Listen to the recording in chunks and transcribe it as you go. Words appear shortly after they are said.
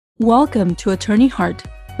Welcome to Attorney Heart,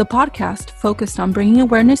 the podcast focused on bringing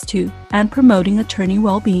awareness to and promoting attorney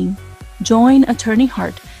well-being. Join Attorney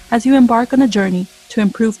Heart as you embark on a journey to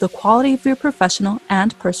improve the quality of your professional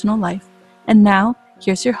and personal life. And now,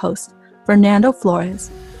 here's your host, Fernando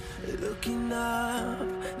Flores. Looking up,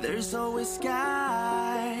 there's always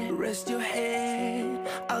sky. Rest your head,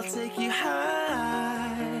 I'll take you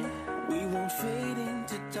high. We won't fade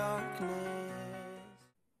into darkness.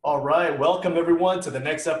 All right, welcome everyone to the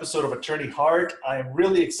next episode of Attorney Heart. I am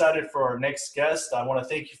really excited for our next guest. I want to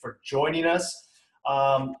thank you for joining us.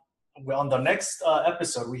 On the next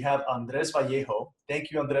episode, we have Andres Vallejo. Thank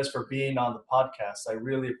you, Andres, for being on the podcast. I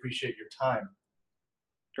really appreciate your time.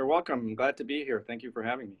 You're welcome. I'm glad to be here. Thank you for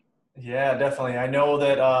having me. Yeah, definitely. I know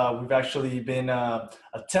that we've actually been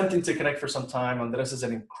attempting to connect for some time. Andres is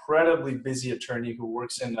an incredibly busy attorney who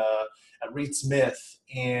works at Reed Smith,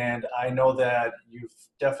 and I know that you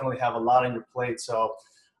definitely have a lot on your plate. So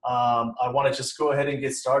I want to just go ahead and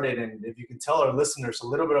get started. And if you can tell our listeners a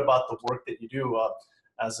little bit about the work that you do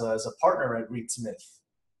as a partner at Reed Smith.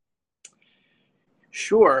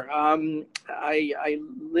 Sure. I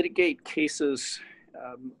litigate cases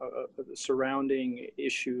surrounding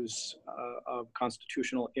issues of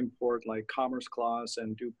constitutional import, like Commerce Clause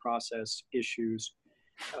and due process issues,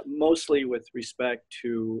 mostly with respect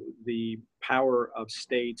to the power of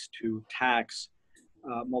states to tax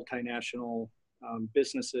multinational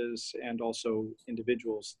businesses and also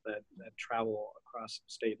individuals that travel across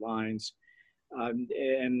state lines.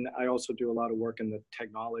 And I also do a lot of work in the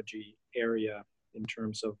technology area in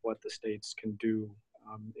terms of what the states can do,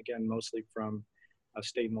 again, mostly from a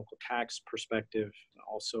state and local tax perspective,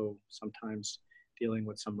 also sometimes dealing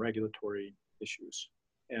with some regulatory issues,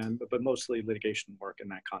 but mostly litigation work in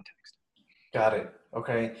that context. Got it.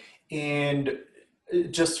 Okay. And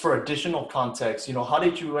just for additional context, how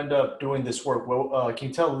did you end up doing this work? Well, can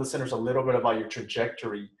you tell the listeners a little bit about your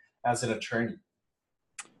trajectory as an attorney?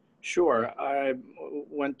 Sure. I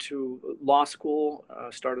went to law school,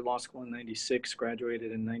 started law school in 96,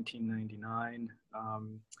 graduated in 1999.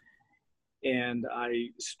 And I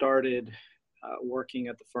started working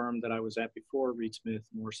at the firm that I was at before, Reed Smith,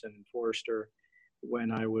 Morrison & Foerster,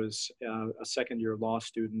 when I was a second-year law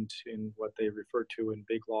student in what they refer to in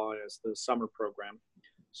big law as the summer program.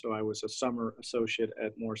 So I was a summer associate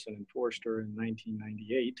at Morrison & Foerster in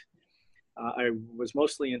 1998. I was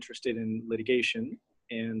mostly interested in litigation,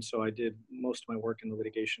 and so I did most of my work in the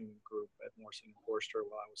litigation group at Morrison & Foerster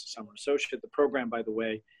while I was a summer associate. The program, by the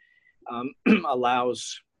way,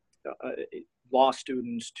 allows law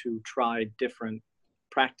students to try different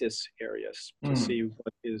practice areas to see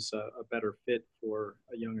what is a better fit for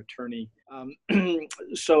a young attorney.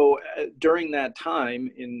 So during that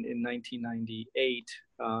time in 1998,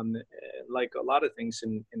 like a lot of things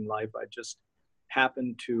in life, I just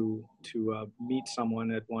happened to meet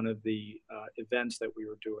someone at one of the events that we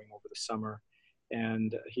were doing over the summer,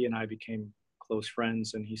 and he and I became close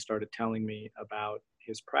friends, and he started telling me about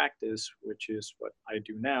his practice, which is what I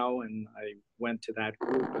do now. And I went to that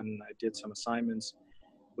group and I did some assignments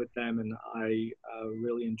with them, and I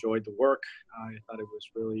really enjoyed the work. I thought it was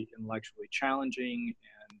really intellectually challenging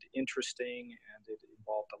and interesting, and it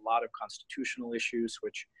involved a lot of constitutional issues,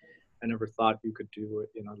 which I never thought you could do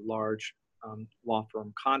in a large law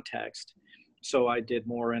firm context. So I did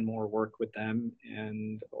more and more work with them,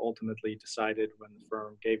 and ultimately decided, when the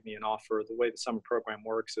firm gave me an offer, the way the summer program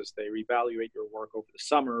works is they reevaluate your work over the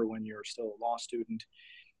summer when you're still a law student.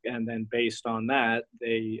 And then based on that,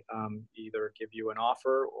 they either give you an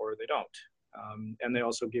offer or they don't. And they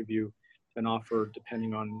also give you an offer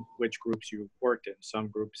depending on which groups you worked in. Some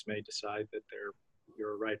groups may decide that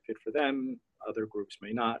you're a right fit for them. Other groups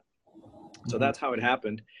may not. So that's how it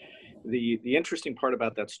happened. The interesting part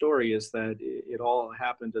about that story is that it all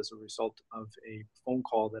happened as a result of a phone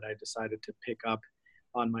call that I decided to pick up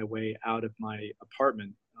on my way out of my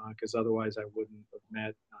apartment, because otherwise I wouldn't have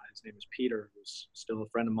met. His name is Peter, who's still a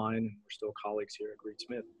friend of mine, and we're still colleagues here at Reed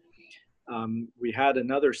Smith. We had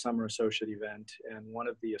another summer associate event, and one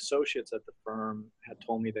of the associates at the firm had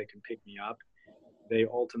told me they can pick me up. They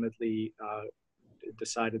ultimately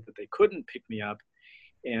decided that they couldn't pick me up.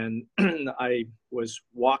 And I was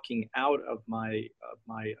walking out of my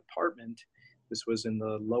apartment. This was in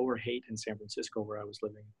the Lower Haight in San Francisco, where I was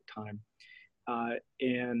living at the time.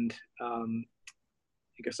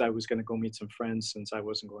 Because I was going to go meet some friends since I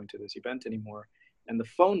wasn't going to this event anymore. And the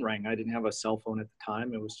phone rang. I didn't have a cell phone at the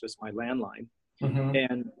time. It was just my landline. Mm-hmm.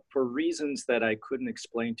 And for reasons that I couldn't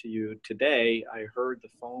explain to you today, I heard the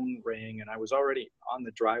phone ring, and I was already on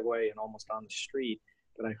the driveway and almost on the street.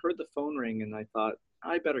 But I heard the phone ring, and I thought,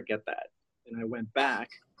 I better get that. And I went back,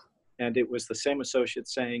 And it was the same associate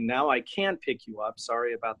saying, now I can pick you up.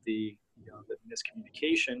 Sorry about the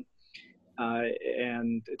miscommunication.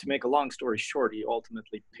 And to make a long story short, he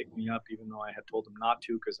ultimately picked me up, even though I had told him not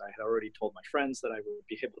to, because I had already told my friends that I would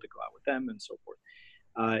be able to go out with them and so forth.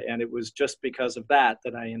 And it was just because of that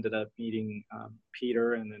I ended up meeting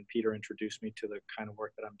Peter, and then Peter introduced me to the kind of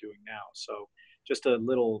work that I'm doing now. So just a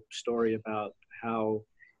little story about how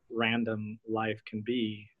random life can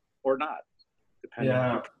be, or not, depending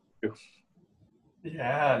on who you do.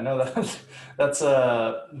 Yeah, no, that's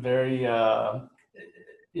a very,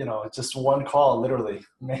 just one call literally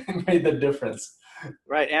made the difference.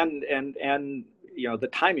 Right. And the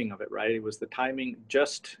timing of it, right? It was the timing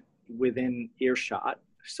just within earshot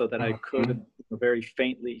so that I could very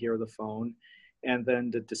faintly hear the phone. And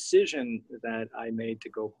then the decision that I made to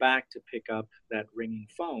go back to pick up that ringing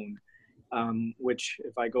phone, which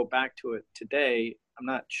if I go back to it today, I'm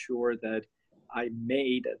not sure that I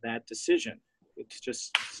made that decision. It's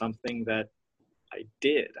just something that I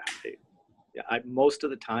did. Most of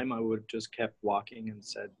the time I would have just kept walking and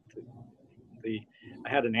said, I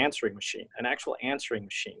had an answering machine, an actual answering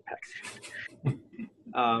machine back then.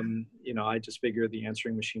 I just figured the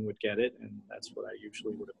answering machine would get it, and that's what I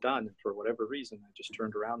usually would have done. And for whatever reason, I just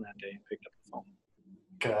turned around that day and picked up the phone.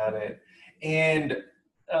 Got it. And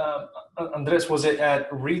Andres, was it at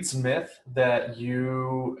Reed Smith that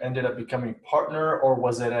you ended up becoming partner, or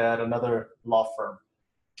was it at another law firm?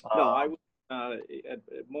 No, I was at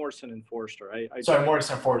Morrison & Foerster.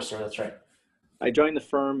 Morrison & Foerster, that's right. I joined the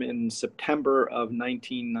firm in September of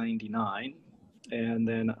 1999, and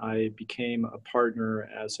then I became a partner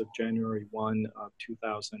as of January 1 of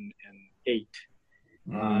 2008.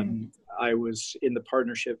 I was in the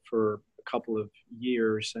partnership for a couple of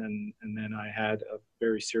years, and then I had a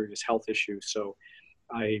very serious health issue, so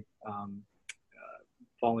I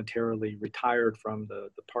voluntarily retired from the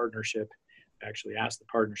partnership. I actually asked the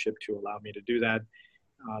partnership to allow me to do that.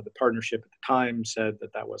 The partnership at the time said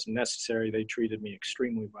that wasn't necessary. They treated me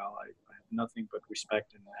extremely well. I have nothing but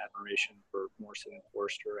respect and admiration for Morrison &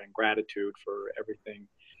 Foerster, and gratitude for everything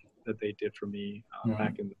that they did for me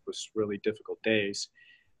back in those really difficult days.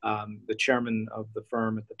 The chairman of the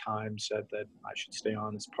firm at the time said that I should stay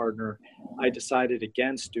on as partner. I decided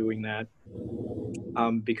against doing that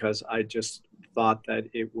because I just thought that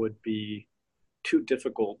it would be too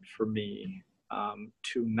difficult for me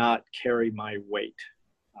to not carry my weight.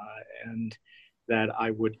 And that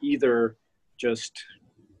I would either just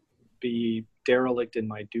be derelict in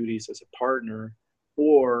my duties as a partner,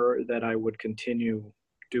 or that I would continue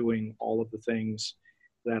doing all of the things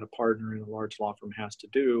that a partner in a large law firm has to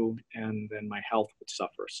do, and then my health would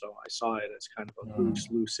suffer. So I saw it as kind of a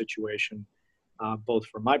lose-lose situation, both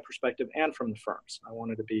from my perspective and from the firm's. I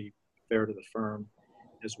wanted to be fair to the firm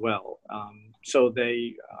as well. So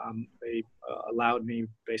they allowed me,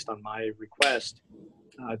 based on my request,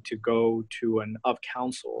 to go to an of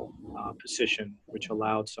counsel position, which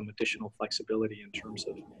allowed some additional flexibility in terms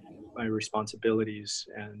of my responsibilities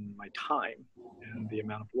and my time and the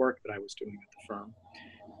amount of work that I was doing at the firm.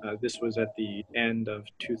 This was at the end of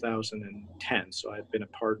 2010, so I had been a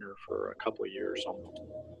partner for a couple of years almost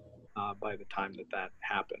by the time that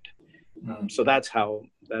happened. So that's how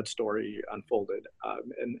that story unfolded.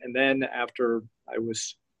 And then after I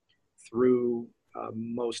was through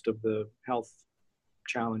most of the health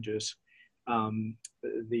challenges,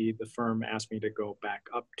 the firm asked me to go back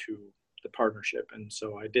up to the partnership, and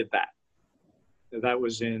so I did that. That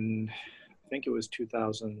was in, I think it was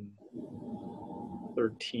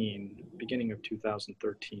 2013, beginning of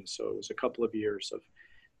 2013. So it was a couple of years of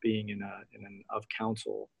being in an of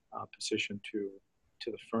counsel position to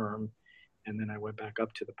the firm, and then I went back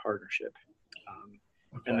up to the partnership.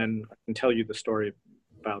 And then I can tell you the story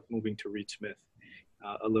about moving to Reed Smith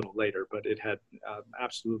a little later, but it had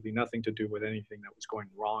absolutely nothing to do with anything that was going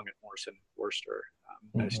wrong at Morrison & Foerster.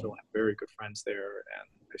 I still have very good friends there, and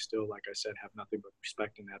I still, like I said, have nothing but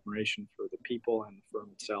respect and admiration for the people and the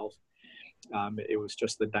firm itself. It was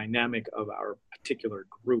just the dynamic of our particular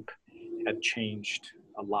group had changed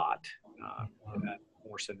a lot at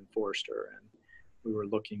Morrison & Foerster, and we were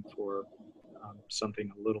looking for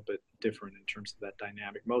something a little bit different in terms of that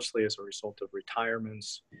dynamic, mostly as a result of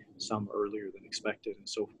retirements, some earlier than expected, and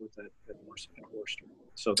so forth at Morrison & Foerster.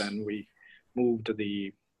 So then we moved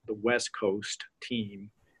the West Coast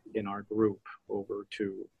team in our group over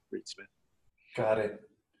to Reed Smith. Got it.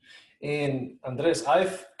 And Andres,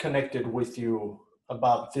 I've connected with you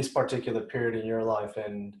about this particular period in your life,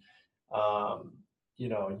 and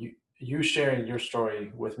you sharing your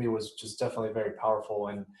story with me was just definitely very powerful.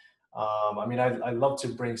 And I love to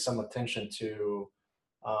bring some attention to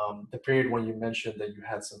the period when you mentioned that you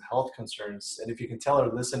had some health concerns, and if you can tell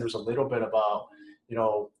our listeners a little bit about,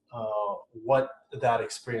 what that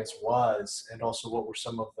experience was, and also what were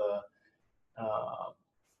some of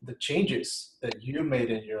the changes that you made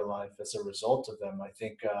in your life as a result of them. I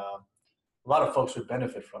think a lot of folks would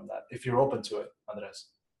benefit from that if you're open to it, Andres.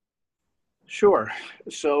 Sure.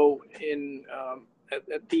 So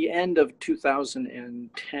at the end of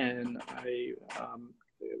 2010, I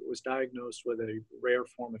was diagnosed with a rare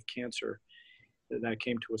form of cancer that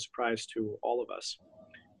came to a surprise to all of us,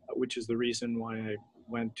 which is the reason why I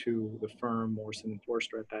went to the firm Morrison &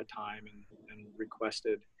 Forster at that time and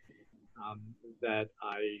requested that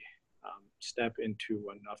I step into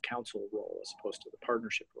an of-counsel role as opposed to the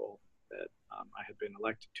partnership role that I had been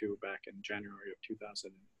elected to back in January of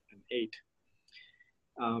 2008.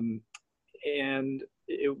 And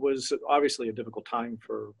it was obviously a difficult time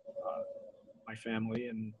for my family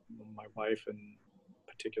and my wife in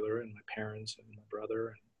particular, and my parents and my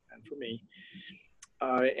brother, and for me.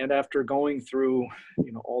 And after going through,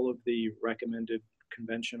 all of the recommended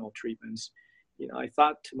conventional treatments, I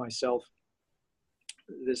thought to myself,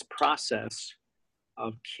 this process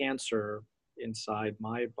of cancer inside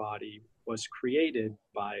my body was created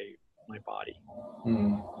by my body.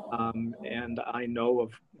 And I know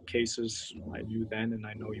of cases, I knew then, and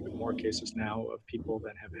I know even more cases now, of people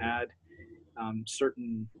that have had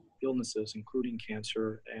certain illnesses, including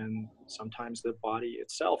cancer, and sometimes the body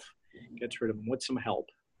itself gets rid of them with some help,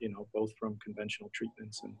 both from conventional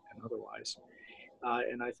treatments and otherwise.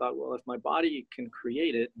 And I thought, well, if my body can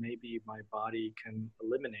create it, maybe my body can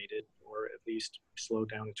eliminate it, or at least slow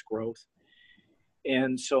down its growth.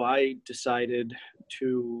 And so I decided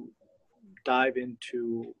to dive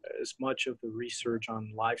into as much of the research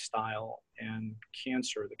on lifestyle and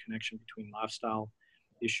cancer, the connection between lifestyle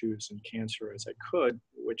issues and cancer, as I could,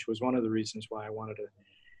 which was one of the reasons why I wanted to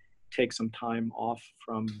take some time off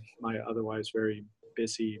from my otherwise very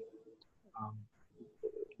busy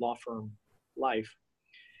law firm life.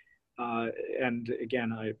 And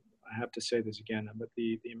again, I have to say this again, but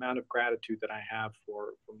the amount of gratitude that I have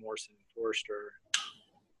for Morrison & Forster,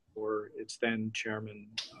 for its then chairman,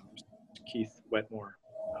 Keith Wetmore,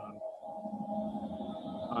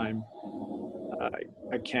 I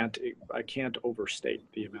can't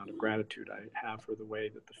overstate the amount of gratitude I have for the way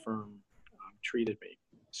that the firm treated me.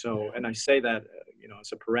 So, and I say that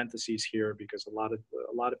as a parenthesis here, because a lot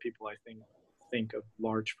of people, I think of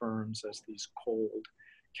large firms as these cold,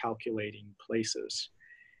 calculating places,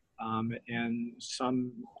 and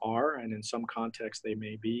some are, and in some contexts they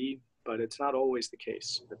may be, but it's not always the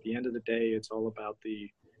case. At the end of the day, it's all about the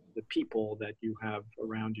people that you have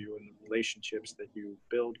around you and the relationships that you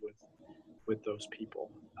build with those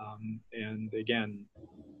people. And again,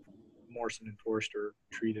 Morrison & Forster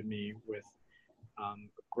treated me with a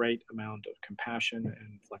great amount of compassion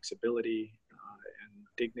and flexibility and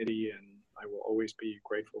dignity, and I will always be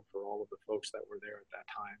grateful for all of the folks that were there at that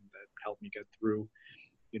time that helped me get through,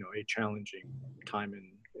 a challenging time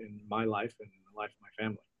in my life and the life of my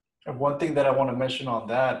family. And one thing that I want to mention on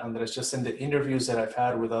that, and that is just in the interviews that I've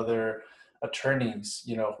had with other attorneys,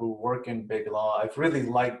 who work in big law, I've really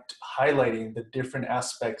liked highlighting the different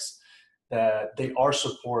aspects that they are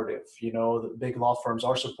supportive. The big law firms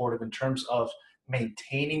are supportive in terms of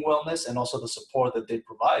maintaining wellness, and also the support that they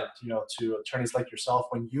provide, to attorneys like yourself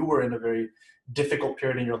when you were in a very difficult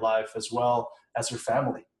period in your life, as well as your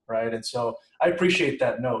family. Right. And so I appreciate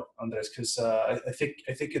that note, Andres, because I think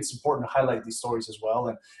it's important to highlight these stories as well.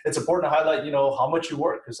 And it's important to highlight, how much you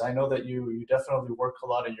work, because I know that you definitely work a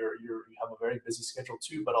lot, and you have a very busy schedule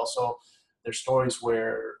too, but also there's stories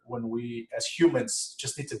where when we as humans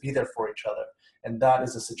just need to be there for each other. And that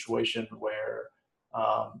is a situation where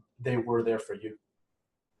they were there for you.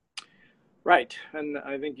 Right. And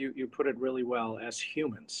I think you put it really well. As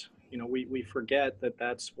humans, we forget that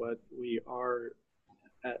that's what we are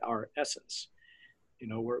at our essence.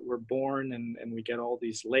 We're born and we get all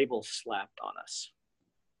these labels slapped on us.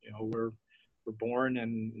 We're born,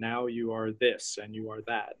 and now you are this and you are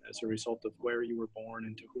that as a result of where you were born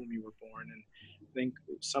and to whom you were born. And I think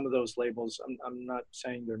some of those labels, I'm not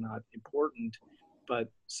saying they're not important,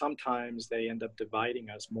 but sometimes they end up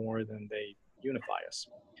dividing us more than they unify us.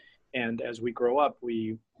 And as we grow up,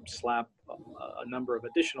 we slap a number of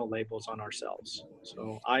additional labels on ourselves.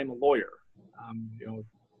 So I'm a lawyer.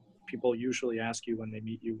 People usually ask you when they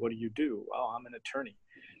meet you, what do you do? Oh, I'm an attorney.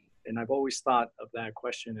 And I've always thought of that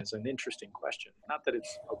question as an interesting question. Not that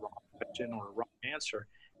it's a wrong question or a wrong answer.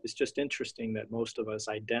 It's just interesting that most of us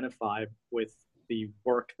identify with the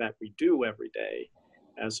work that we do every day,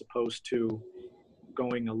 as opposed to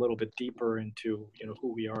going a little bit deeper into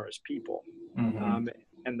who we are as people. Mm-hmm.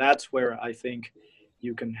 And that's where I think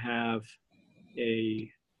you can have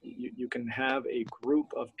you can have a group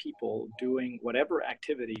of people doing whatever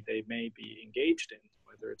activity they may be engaged in,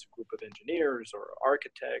 whether it's a group of engineers or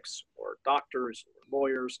architects or doctors or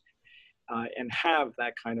lawyers, and have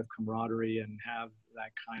that kind of camaraderie and have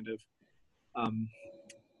that kind of um,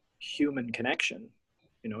 human connection,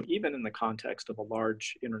 even in the context of a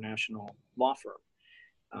large international law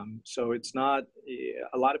firm. So it's not,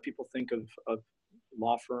 a lot of people think of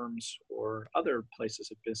law firms or other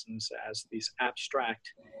places of business as these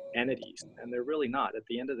abstract entities, and they're really not. At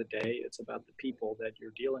the end of the day, it's about the people that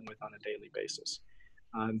you're dealing with on a daily basis.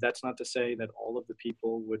 That's not to say that all of the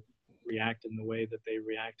people would react in the way that they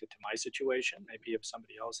reacted to my situation. Maybe if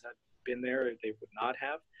somebody else had been there, they would not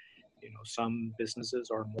have. Some businesses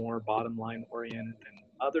are more bottom line oriented than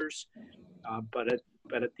others, but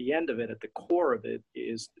at the end of it, at the core of it,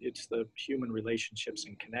 it's the human relationships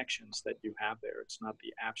and connections that you have there. It's not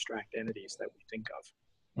the abstract entities that we think of.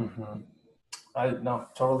 Mm-hmm. I no,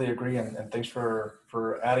 totally agree, and thanks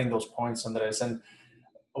for adding those points, Andres. And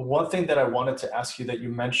one thing that I wanted to ask you that you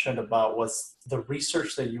mentioned about was the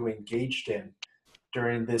research that you engaged in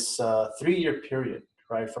during this 3-year period,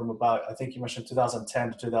 right? From about, I think you mentioned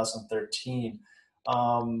 2010 to 2013.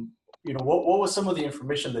 What was some of the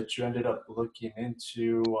information that you ended up looking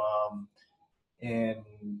into,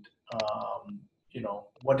 and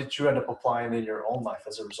what did you end up applying in your own life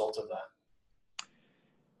as a result of that?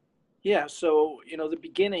 Yeah, so the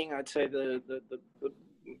beginning, I'd say the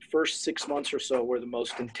first 6 months or so were the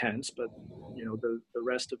most intense, but the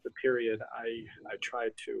rest of the period, I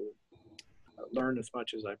tried to learn as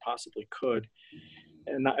much as I possibly could,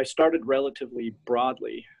 and I started relatively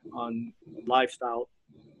broadly on lifestyle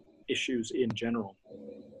issues in general.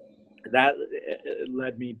 That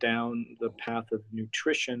led me down the path of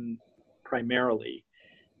nutrition primarily,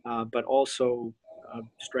 but also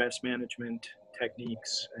stress management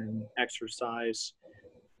techniques and exercise,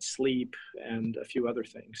 sleep, and a few other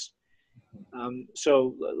things.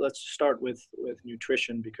 So let's start with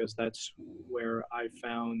nutrition, because that's where I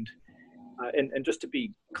found, and just to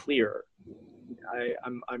be clear,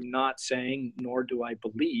 I'm not saying, nor do I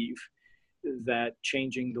believe, that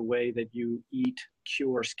changing the way that you eat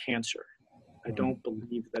cures cancer. I don't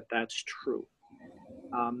believe that that's true.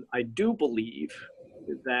 I do believe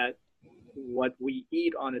that what we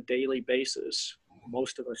eat on a daily basis,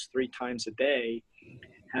 most of us 3 times a day,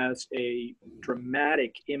 has a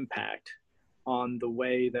dramatic impact on the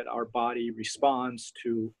way that our body responds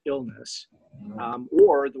to illness,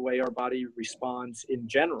 or the way our body responds in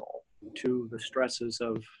general to the stresses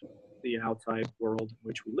of the outside world in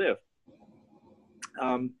which we live.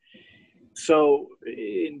 So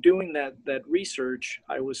in doing that research,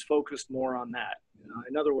 I was focused more on that.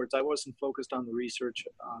 In other words, I wasn't focused on the research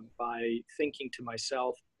by thinking to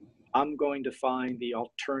myself, I'm going to find the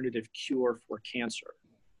alternative cure for cancer.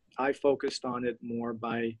 I focused on it more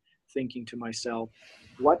by thinking to myself,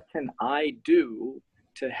 what can I do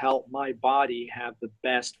to help my body have the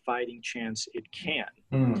best fighting chance it can?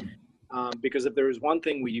 Because if there is one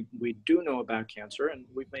thing we do know about cancer, and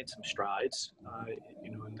we've made some strides,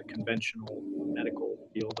 in the conventional medical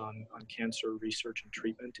field on cancer research and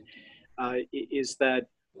treatment, is that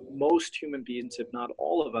most human beings, if not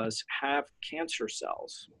all of us, have cancer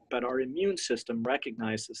cells, but our immune system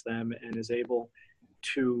recognizes them and is able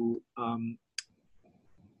to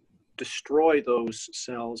destroy those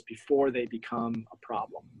cells before they become a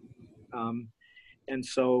problem. And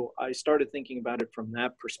so I started thinking about it from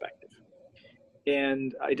that perspective.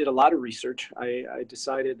 And I did a lot of research. I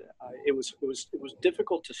decided it was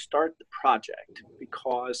difficult to start the project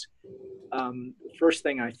because the first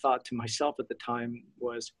thing I thought to myself at the time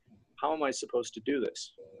was, how am I supposed to do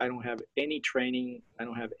this? I don't have any training. I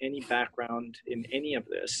don't have any background in any of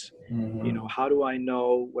this. How do I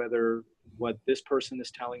know whether what this person is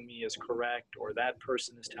telling me is correct or that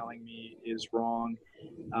person is telling me is wrong?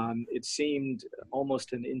 It seemed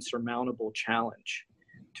almost an insurmountable challenge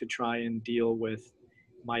to try and deal with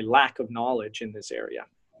my lack of knowledge in this area.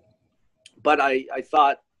 But I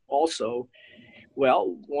thought also,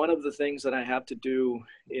 well, one of the things that I have to do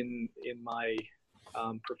in my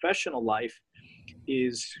professional life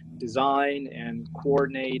is design and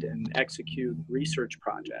coordinate and execute research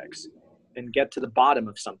projects and get to the bottom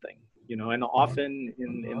of something, and often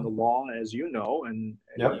in the law, as you know, and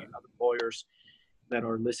Yep. any other lawyers that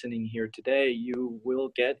are listening here today, you will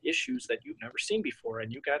get issues that you've never seen before,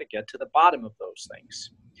 and you got to get to the bottom of those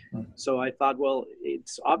things. So I thought, well,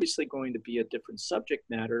 it's obviously going to be a different subject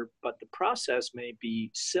matter, but the process may be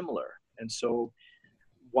similar. And so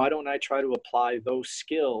why don't I try to apply those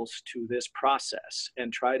skills to this process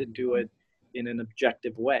and try to do it in an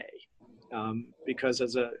objective way.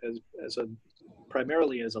 Because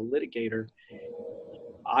primarily as a litigator,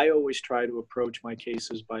 I always try to approach my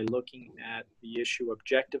cases by looking at the issue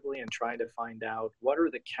objectively and trying to find out what are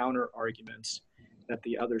the counter arguments that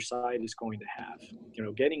the other side is going to have.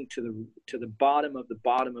 Getting to the bottom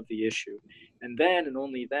of the issue, and then and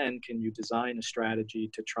only then can you design a strategy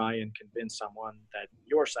to try and convince someone that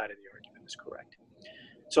your side of the argument is correct.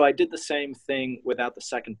 So I did the same thing without the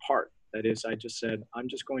second part. That is, I just said, I'm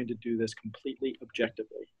just going to do this completely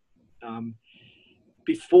objectively.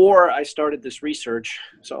 Before I started this research,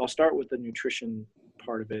 so I'll start with the nutrition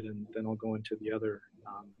part of it, and then I'll go into the other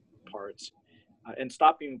parts. And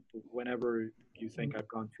stop me whenever you think I've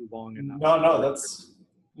gone too long. And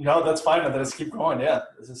that's fine. Let's keep going. Yeah,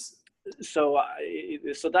 So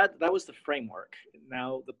that was the framework.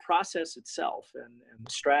 Now the process itself and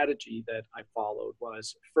the strategy that I followed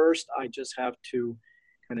was, first I just have to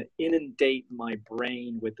kind of inundate my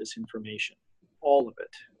brain with this information, all of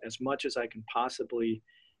it, as much as I can possibly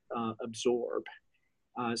absorb.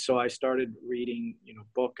 So I started reading,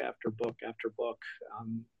 book after book after book,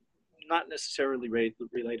 not necessarily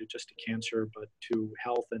related just to cancer, but to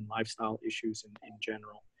health and lifestyle issues in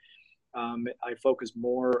general. I focused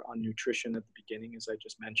more on nutrition at the beginning, as I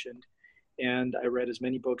just mentioned, and I read as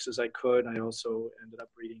many books as I could. I also ended up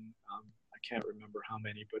reading, I can't remember how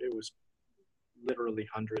many, but it was literally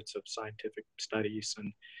hundreds of scientific studies.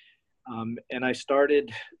 And I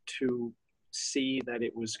started to see that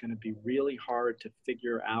it was going to be really hard to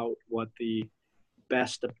figure out what the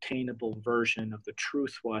best obtainable version of the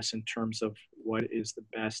truth was in terms of what is the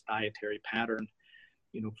best dietary pattern,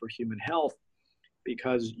 for human health,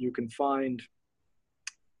 because you can find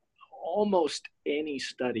almost any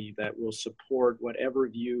study that will support whatever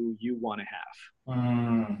view you want to have.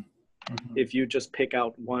 Mm-hmm. If you just pick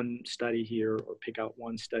out one study here or pick out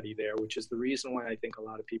one study there, which is the reason why I think a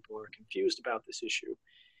lot of people are confused about this issue,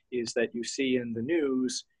 is that you see in the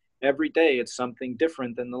news every day it's something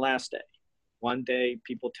different than the last day. One day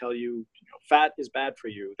people tell you, fat is bad for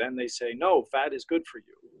you. Then they say, no, fat is good for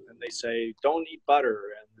you. And they say, don't eat butter.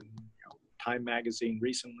 And Time magazine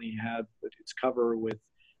recently had its cover with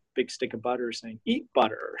big stick of butter saying, eat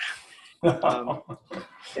butter.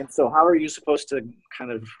 And so how are you supposed to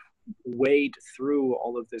kind of wade through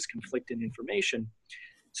all of this conflicting information?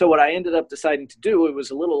 So what I ended up deciding to do, it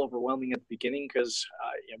was a little overwhelming at the beginning because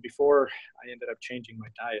before I ended up changing my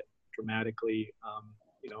diet dramatically,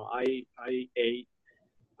 I ate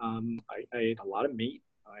a lot of meat.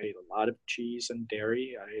 I ate a lot of cheese and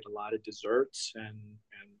dairy. I ate a lot of desserts and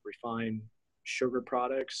refined sugar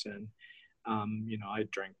products. And, I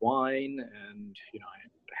drank wine and,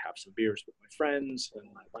 I have some beers with my friends and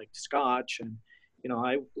I liked scotch. And,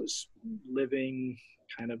 I was living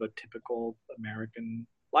kind of a typical American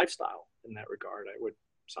lifestyle in that regard. I would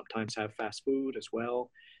sometimes have fast food as well.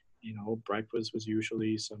 Breakfast was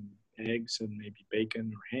usually some eggs and maybe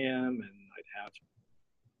bacon or ham, and I'd have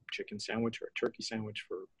chicken sandwich or a turkey sandwich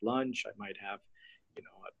for lunch. I might have, a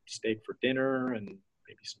steak for dinner and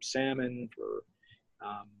maybe some salmon for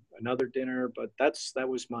another dinner. But that's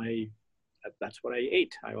what I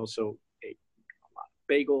ate. I also ate a lot of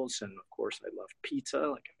bagels, and of course I love pizza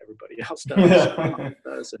like everybody else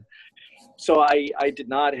does. And so I did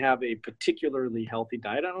not have a particularly healthy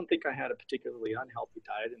diet. I don't think I had a particularly unhealthy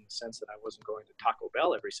diet in the sense that I wasn't going to Taco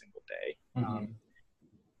Bell every single day. Mm-hmm.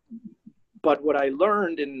 But what I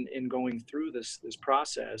learned in going through this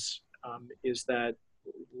process is that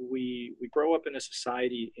we grow up in a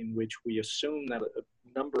society in which we assume that a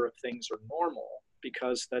number of things are normal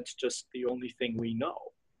because that's just the only thing we know.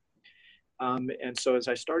 And so as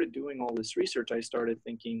I started doing all this research, I started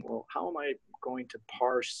thinking, well, how am I going to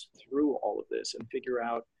parse through all of this and figure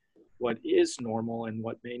out what is normal and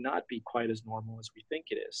what may not be quite as normal as we think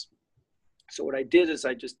it is? So what I did is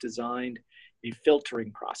I just designed a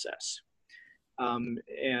filtering process.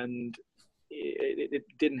 And it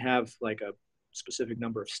didn't have like a specific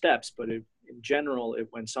number of steps, but in general, it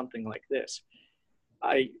went something like this.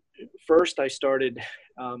 First, I started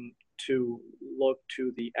to look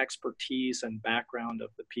to the expertise and background of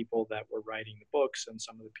the people that were writing the books and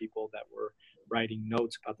some of the people that were writing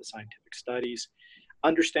notes about the scientific studies.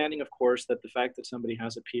 Understanding, of course, that the fact that somebody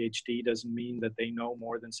has a PhD doesn't mean that they know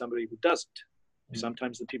more than somebody who doesn't. Mm-hmm.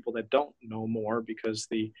 Sometimes the people that don't know more because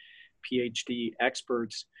the PhD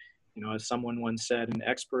experts, as someone once said, an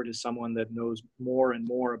expert is someone that knows more and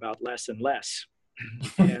more about less and less.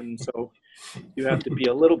 And so you have to be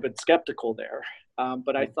a little bit skeptical there.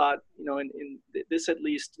 But I thought, in this at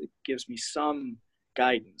least it gives me some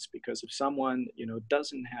guidance, because if someone,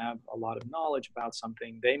 doesn't have a lot of knowledge about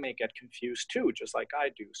something, they may get confused too, just like I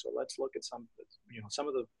do. So let's look at some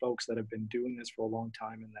of the folks that have been doing this for a long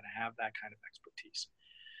time and that have that kind of expertise.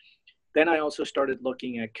 Then I also started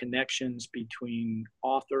looking at connections between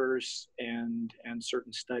authors and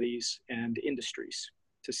certain studies and industries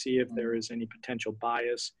to see if there is any potential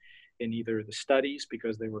bias in either the studies,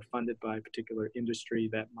 because they were funded by a particular industry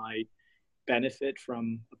that might benefit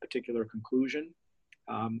from a particular conclusion.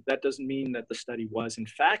 That doesn't mean that the study was in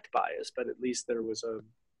fact biased, but at least there was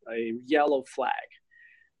a yellow flag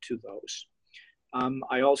to those.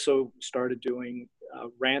 I also started doing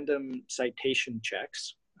random citation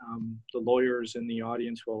checks. The lawyers in the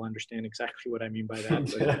audience will understand exactly what I mean by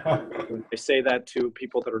that. But when I say that to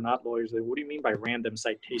people that are not lawyers, they what do you mean by random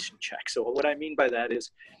citation checks? So what I mean by that is,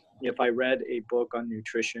 if I read a book on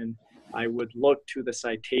nutrition, I would look to the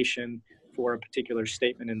citation for a particular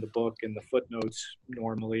statement in the book, in the footnotes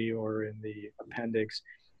normally, or in the appendix,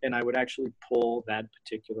 and I would actually pull that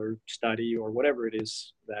particular study or whatever it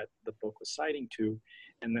is that the book was citing to,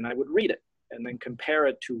 and then I would read it and then compare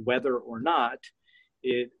it to whether or not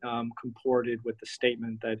it comported with the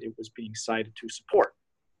statement that it was being cited to support.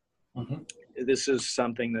 Mm-hmm. This is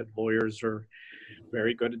something that lawyers are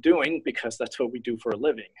very good at doing, because that's what we do for a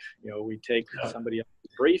living. We take somebody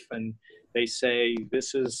else's brief and they say,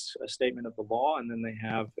 this is a statement of the law, and then they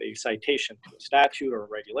have a citation to a statute or a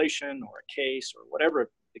regulation or a case or whatever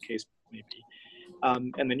the case may be.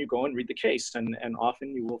 And then you go and read the case, and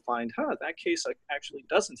often you will find, that case actually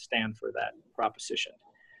doesn't stand for that proposition.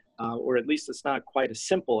 Or at least it's not quite as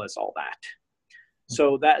simple as all that.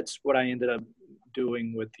 So that's what I ended up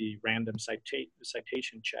doing with the random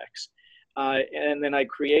citation checks. And then I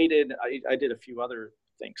did a few other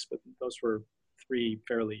things, but those were 3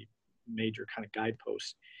 fairly major kind of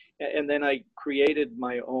guideposts. And then I created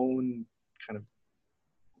my own kind of,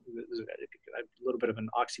 a little bit of an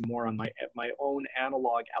oxymoron, my own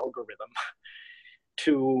analog algorithm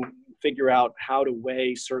to figure out how to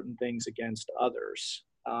weigh certain things against others,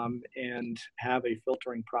 and have a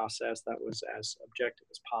filtering process that was as objective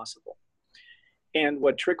as possible. And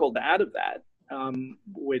what trickled out of that,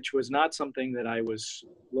 which was not something that I was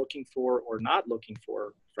looking for or not looking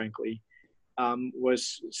for, frankly,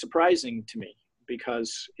 was surprising to me,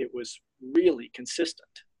 because it was really consistent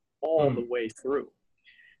all the way through.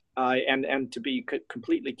 And to be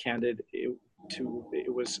completely candid,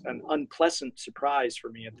 it was an unpleasant surprise for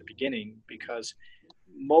me at the beginning, because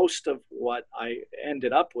most of what I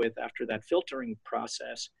ended up with after that filtering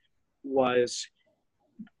process was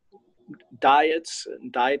diets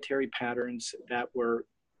and dietary patterns that were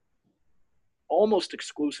almost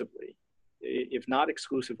exclusively, if not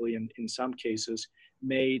exclusively in some cases,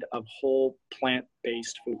 made of whole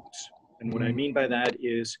plant-based foods. And what I mean by that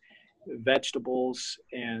is vegetables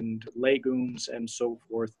and legumes and so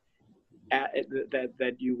forth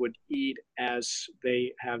that you would eat as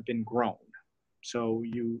they have been grown. So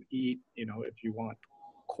you eat, if you want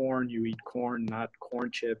corn, you eat corn, not corn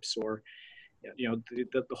chips, or,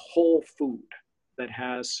 the whole food that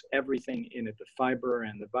has everything in it, the fiber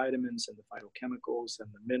and the vitamins and the phytochemicals and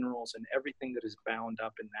the minerals and everything that is bound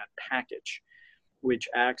up in that package, which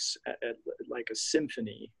acts like a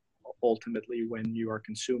symphony ultimately when you are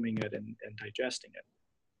consuming it and digesting it.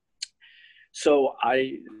 So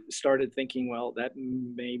I started thinking, well, that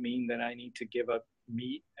may mean that I need to give up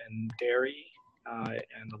meat and dairy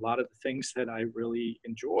and a lot of the things that I really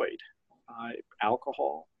enjoyed,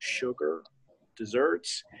 alcohol, sugar,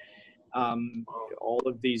 desserts, all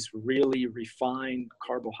of these really refined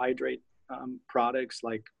carbohydrate products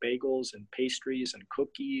like bagels and pastries and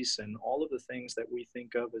cookies and all of the things that we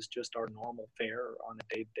think of as just our normal fare on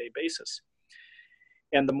a day-to-day basis.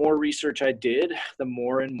 And the more research I did, the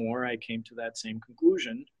more and more I came to that same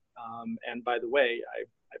conclusion. And by the way,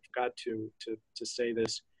 I forgot to say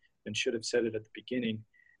this, and should have said it at the beginning.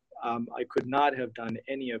 I could not have done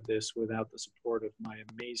any of this without the support of my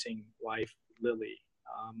amazing wife, Lily,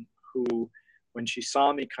 who, when she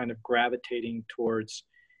saw me kind of gravitating towards,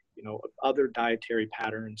 other dietary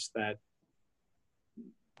patterns that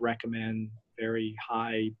recommend very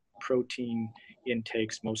high protein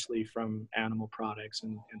intakes, mostly from animal products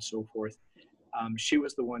and so forth, she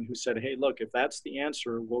was the one who said, hey, look, if that's the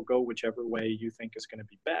answer, we'll go whichever way you think is going to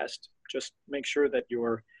be best. Just make sure that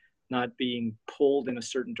you're not being pulled in a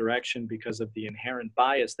certain direction because of the inherent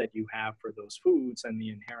bias that you have for those foods and the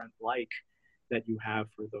inherent like that you have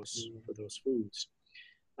for those foods.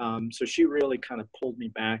 So she really kind of pulled me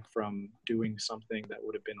back from doing something that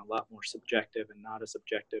would have been a lot more subjective and not as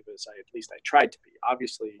objective as at least I tried to be.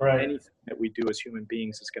 Obviously, anything that we do as human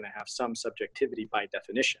beings is going to have some subjectivity by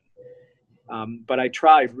definition. But I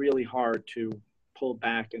tried really hard to pull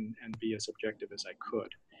back and be as objective as I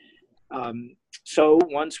could. So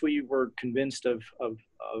once we were convinced of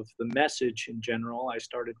the message in general, I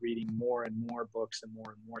started reading more and more books and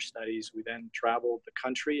more studies. We then traveled the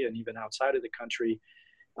country and even outside of the country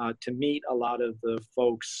to meet a lot of the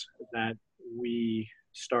folks that we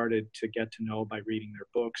started to get to know by reading their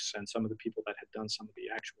books, and some of the people that had done some of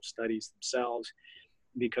the actual studies themselves,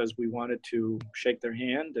 because we wanted to shake their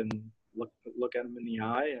hand and look at them in the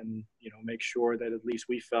eye and, make sure that at least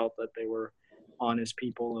we felt that they were honest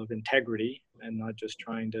people of integrity and not just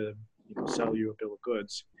trying to sell you a bill of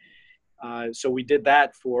goods. So we did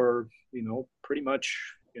that for, pretty much,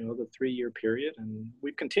 the 3-year period, and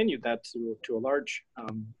we've continued that to a large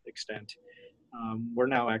extent. We're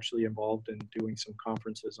now actually involved in doing some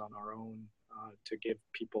conferences on our own to give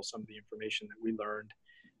people some of the information that we learned.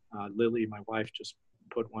 Lily, my wife, just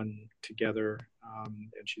put one together,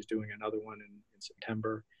 and she's doing another one in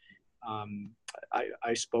September.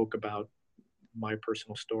 I spoke about my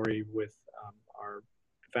personal story with our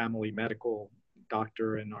family medical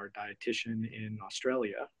doctor and our dietitian in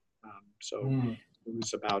Australia. It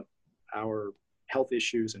was about our health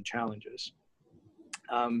issues and challenges.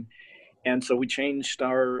 And so we changed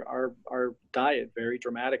our diet very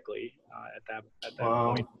dramatically at that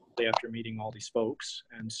point after meeting all these folks.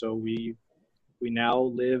 And so we now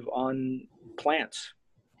live on plants,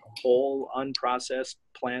 whole unprocessed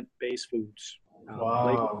plant-based foods.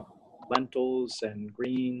 Lentils and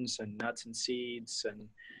greens and nuts and seeds, and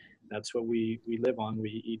that's what we live on.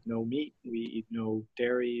 We eat no meat, we eat no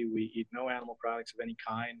dairy, we eat no animal products of any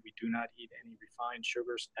kind. We do not eat any refined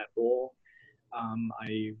sugars at all.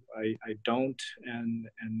 I don't and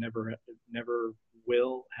never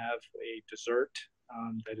will have a dessert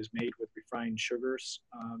that is made with refined sugars.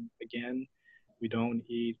 Again, we don't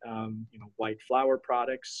eat white flour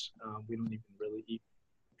products. We don't even really eat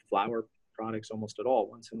flour products almost at all.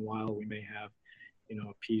 Once in a while, we may have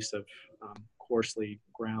a piece of coarsely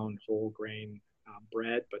ground whole grain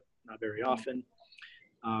bread, but not very often.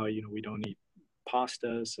 We don't eat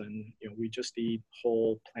pastas, and we just eat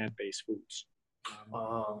whole plant-based foods.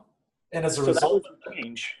 And as a result, that was a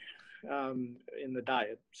change in the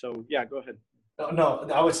diet. So yeah, go ahead. No,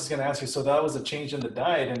 I was just going to ask you. So that was a change in the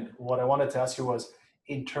diet, and what I wanted to ask you was,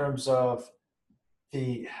 in terms of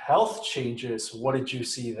the health changes, what did you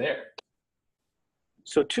see there?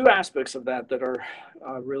 So 2 aspects of that are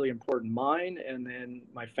really important: mine, and then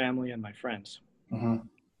my family and my friends. Mm-hmm.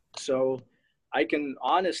 So I can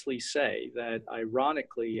honestly say that,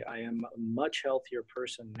 ironically, I am a much healthier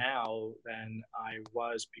person now than I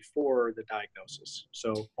was before the diagnosis.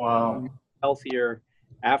 So I'm healthier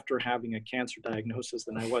after having a cancer diagnosis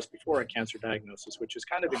than I was before a cancer diagnosis, which is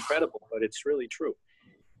kind of incredible, but it's really true.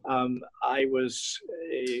 I was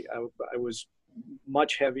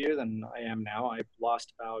much heavier than I am now. I've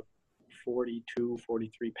lost about 42,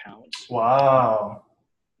 43 pounds. Wow.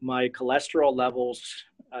 My cholesterol levels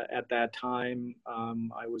at that time,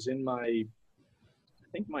 I was in my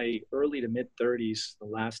early to mid 30s the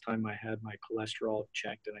last time I had my cholesterol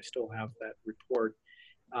checked, and I still have that report.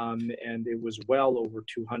 And it was well over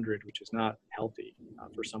 200, which is not healthy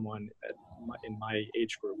for someone in my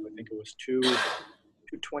age group. I think it was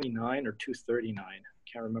 229 or 239. I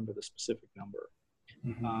can't remember the specific number.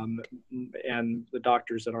 Mm-hmm. And the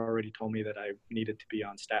doctors had already told me that I needed to be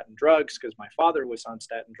on statin drugs, because my father was on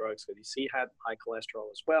statin drugs because he had high cholesterol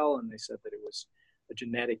as well. And they said that it was a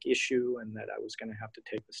genetic issue and that I was going to have to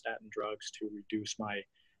take the statin drugs to reduce my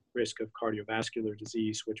risk of cardiovascular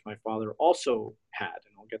disease, which my father also had.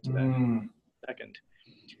 And I'll get to that in a second.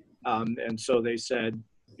 And so they said,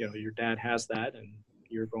 your dad has that, and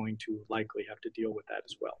you're going to likely have to deal with that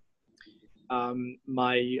as well.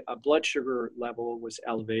 My blood sugar level was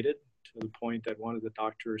elevated to the point that one of the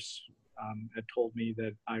doctors had told me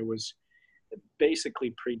that I was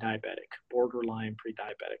basically pre-diabetic, borderline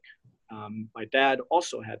pre-diabetic. My dad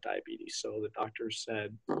also had diabetes, so the doctor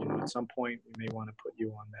said, at some point we may want to put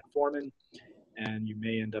you on metformin, and you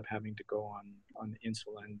may end up having to go on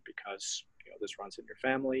insulin because this runs in your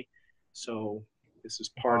family. So this is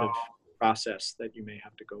part of the process that you may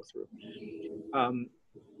have to go through.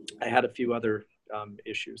 I had a few other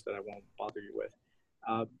issues that I won't bother you with.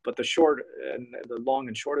 But the long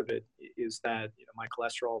and short of it is that my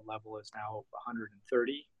cholesterol level is now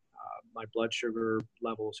 130. My blood sugar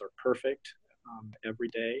levels are perfect every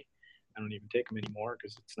day. I don't even take them anymore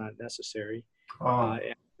because it's not necessary.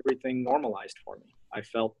 And everything normalized for me. I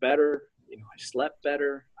felt better. I slept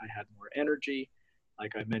better. I had more energy.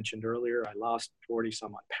 Like I mentioned earlier, I lost 40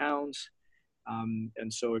 some odd pounds.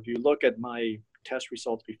 And so if you look at my test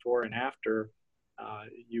results before and after,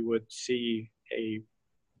 You would see a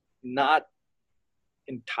not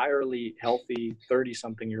entirely healthy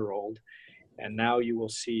 30-something-year-old, and now you will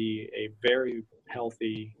see a very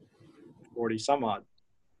healthy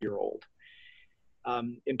 40-some-odd-year-old.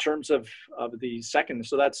 In terms of the second,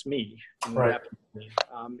 so that's me and what Right. happened to me.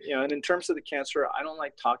 And in terms of the cancer, I don't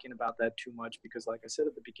like talking about that too much because, like I said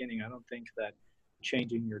at the beginning, I don't think that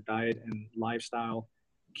changing your diet and lifestyle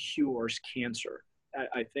cures cancer.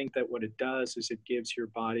 I think that what it does is it gives your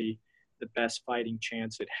body the best fighting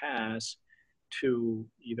chance it has to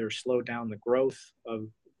either slow down the growth of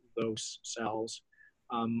those cells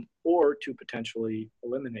or to potentially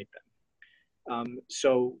eliminate them.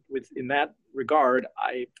 So in that regard,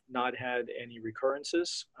 I've not had any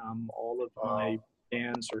recurrences. All of my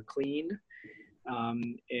scans are clean.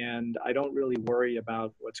 And I don't really worry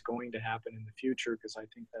about what's going to happen in the future because I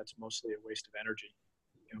think that's mostly a waste of energy.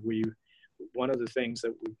 One of the things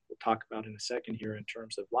that we'll talk about in a second here in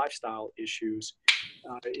terms of lifestyle issues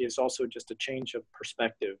is also just a change of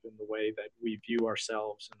perspective in the way that we view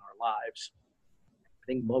ourselves and our lives. I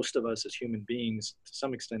think most of us as human beings, to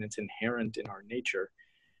some extent, it's inherent in our nature.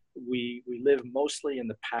 We live mostly in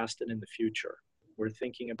the past and in the future. We're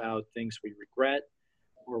thinking about things we regret,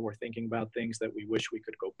 or we're thinking about things that we wish we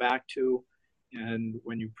could go back to. And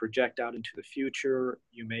when you project out into the future,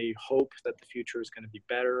 you may hope that the future is going to be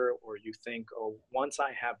better, or you think, oh, once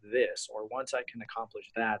I have this, or once I can accomplish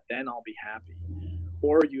that, then I'll be happy.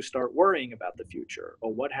 Or you start worrying about the future. Oh,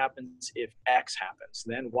 what happens if X happens?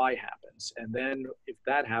 Then Y happens. And then if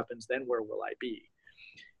that happens, then where will I be?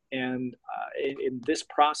 And in this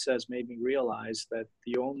process made me realize that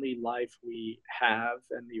the only life we have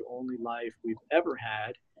and the only life we've ever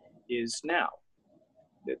had is now.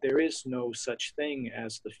 That there is no such thing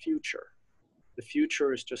as the future. The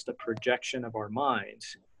future is just a projection of our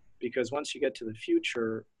minds, because once you get to the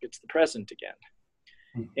future, it's the present again.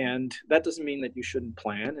 And that doesn't mean that you shouldn't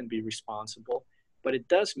plan and be responsible, but it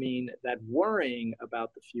does mean that worrying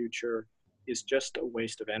about the future is just a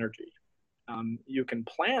waste of energy. You can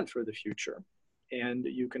plan for the future and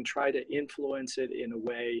you can try to influence it in a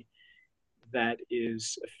way that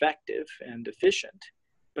is effective and efficient,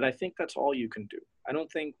 but I think that's all you can do. I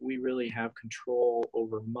don't think we really have control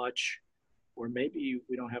over much, or maybe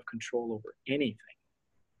we don't have control over anything.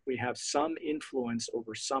 We have some influence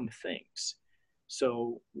over some things.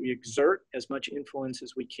 So we exert as much influence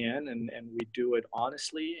as we can, and we do it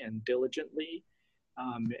honestly and diligently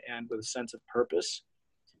and with a sense of purpose.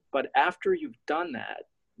 But after you've done that,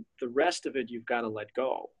 the rest of it you've got to let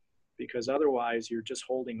go, because otherwise you're just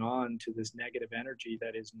holding on to this negative energy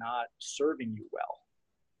that is not serving you well.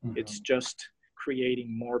 Mm-hmm. It's just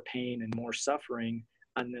creating more pain and more suffering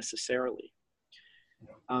unnecessarily.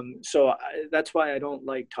 That's why I don't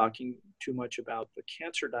like talking too much about the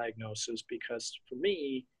cancer diagnosis, because for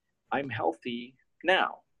me, I'm healthy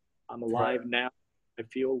now. I'm alive now. I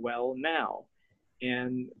feel well now.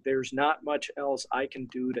 And there's not much else I can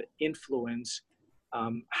do to influence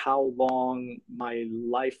how long my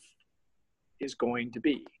life is going to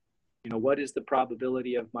be. What is the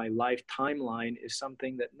probability of my life timeline is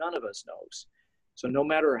something that none of us knows. So no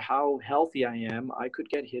matter how healthy I am, I could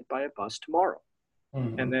get hit by a bus tomorrow.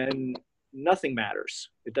 Mm-hmm. And then nothing matters.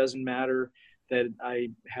 It doesn't matter that I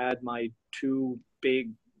had my 2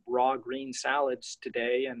 big raw green salads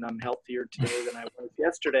today and I'm healthier today than I was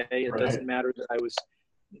yesterday. It doesn't matter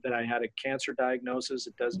that I had a cancer diagnosis.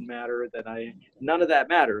 It doesn't matter that none of that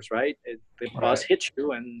matters, right? The bus hits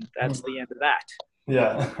you and that's the end of that.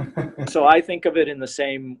 Yeah. So I think of it in the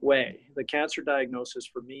same way. The cancer diagnosis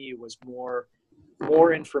for me was more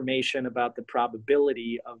information about the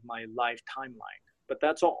probability of my life timeline. But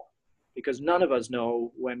that's all, because none of us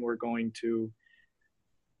know when we're going to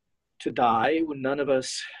die. None of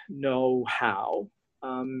us know how.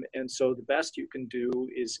 And so the best you can do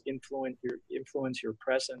is influence your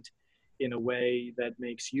present in a way that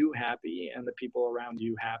makes you happy and the people around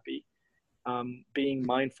you happy. Being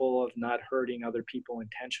mindful of not hurting other people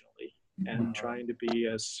intentionally, and trying to be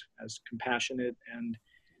as compassionate and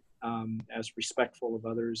as respectful of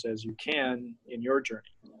others as you can in your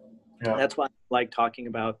journey. Yeah. That's why I like talking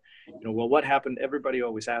about, well, what happened? Everybody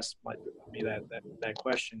always asks me that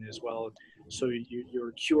question is, well, so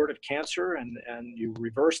you're cured of cancer and you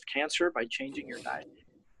reversed cancer by changing your diet.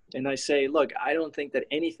 And I say, look, I don't think that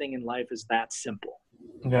anything in life is that simple.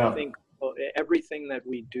 Yeah. I think everything that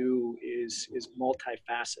we do is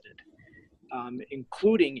multifaceted,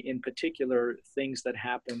 including in particular things that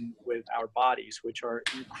happen with our bodies, which are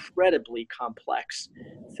incredibly complex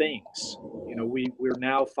things. We're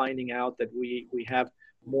now finding out that we have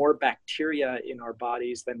more bacteria in our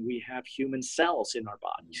bodies than we have human cells in our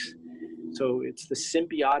bodies. So it's the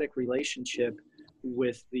symbiotic relationship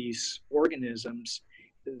with these organisms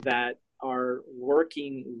that are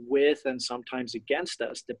working with and sometimes against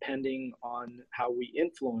us, depending on how we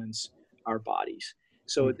influence our bodies.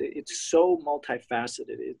 So it's so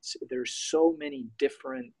multifaceted. There's so many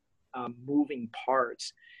different moving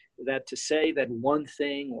parts that to say that one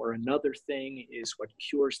thing or another thing is what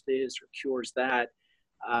cures this or cures that,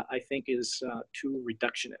 I think is too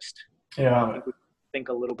reductionist. Yeah. I think we think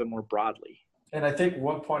a little bit more broadly. And I think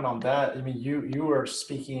one point on that, I mean, you were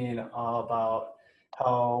speaking about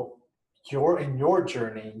how in your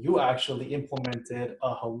journey, you actually implemented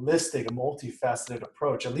a holistic, multifaceted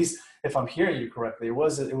approach. At least if I'm hearing you correctly, it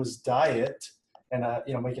was diet and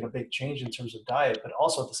making a big change in terms of diet, but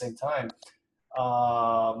also at the same time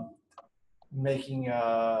making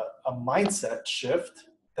a mindset shift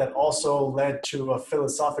that also led to a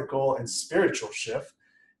philosophical and spiritual shift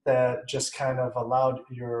that just kind of allowed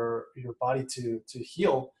your body to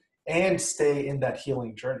heal and stay in that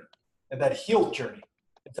healing journey and that healed journey.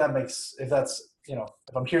 If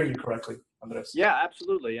I'm hearing you correctly, Andres. Yeah,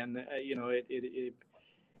 absolutely. And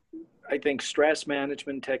I think stress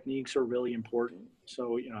management techniques are really important.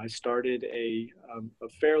 So, I started a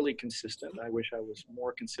fairly consistent, I wish I was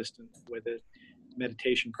more consistent with it,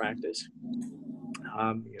 meditation practice,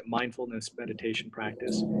 mindfulness meditation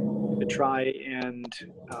practice, to try and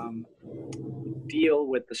deal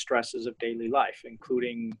with the stresses of daily life,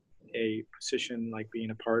 including a position like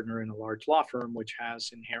being a partner in a large law firm, which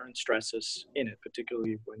has inherent stresses in it,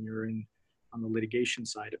 particularly when you're on the litigation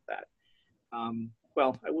side of that.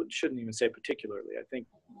 Well, shouldn't even say particularly. I think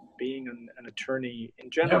being an attorney in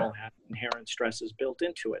general has inherent stresses built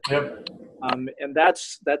into it. Yep. And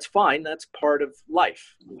that's fine. That's part of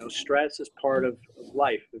life. Stress is part of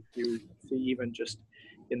life. If you see even just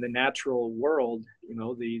in the natural world,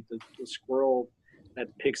 the squirrel that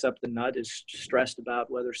picks up the nut is stressed about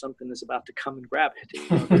whether something is about to come and grab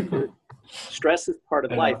it. Stress is part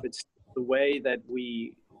of life. It's the way that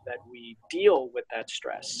we deal with that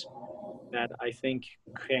stress that I think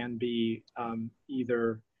can be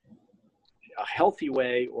either a healthy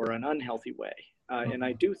way or an unhealthy way. And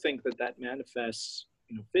I do think that manifests,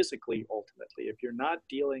 physically, ultimately. If you're not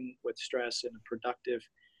dealing with stress in a productive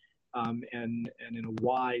and in a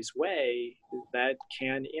wise way, that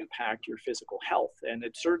can impact your physical health. And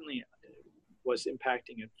it certainly was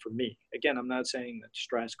impacting it for me. Again, I'm not saying that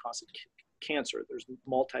stress causes cancer. There's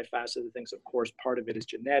multifaceted things. Of course, part of it is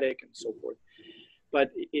genetic and so forth. But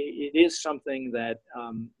it is something that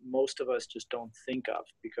most of us just don't think of,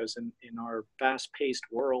 because in our fast-paced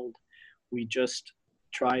world, we just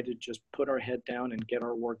try to just put our head down and get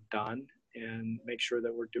our work done and make sure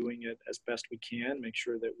that we're doing it as best we can, make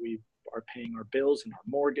sure that we are paying our bills and our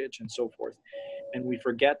mortgage and so forth. And we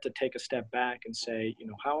forget to take a step back and say,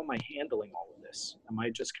 how am I handling all of this? Am I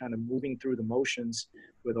just kind of moving through the motions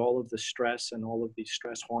with all of the stress and all of these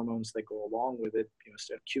stress hormones that go along with it,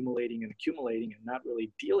 accumulating and not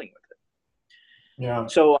really dealing with it? Yeah.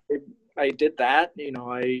 So I did that.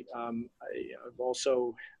 I've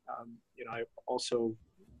also, I've also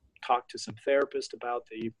talked to some therapists about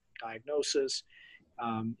the diagnosis.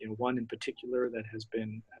 One in particular that has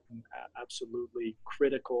been absolutely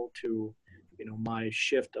critical to, my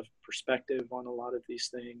shift of perspective on a lot of these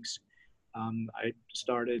things. I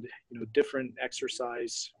started, different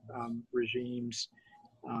exercise regimes,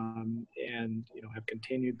 and have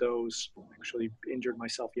continued those. Actually injured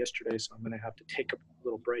myself yesterday, so I'm going to have to take a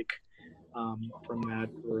little break from that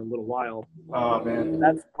for a little while. Oh man,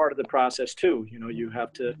 that's part of the process too. You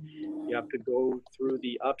have to go through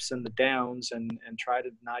the ups and the downs and try to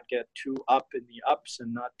not get too up in the ups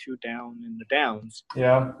and not too down in the downs.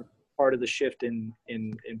 Yeah. Part of the shift in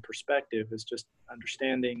perspective is just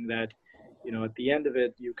understanding that, at the end of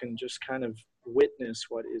it, you can just kind of witness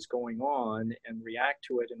what is going on and react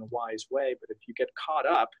to it in a wise way. But if you get caught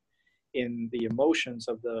up in the emotions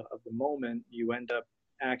of the moment, you end up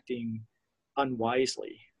acting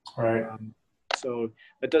unwisely. Right. So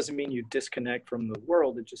that doesn't mean you disconnect from the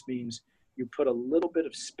world. It just means you put a little bit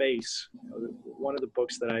of space. One of the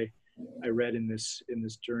books that I read in this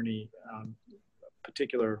journey, a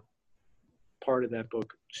particular part of that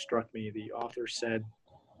book struck me. The author said,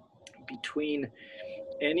 between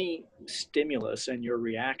any stimulus and your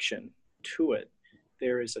reaction to it,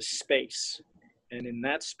 there is a space. And in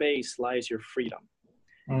that space lies your freedom.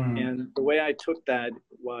 And the way I took that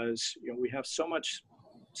was, we have so much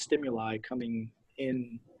stimuli coming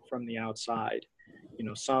in from the outside,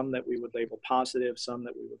 some that we would label positive, some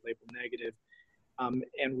that we would label negative.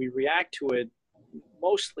 And we react to it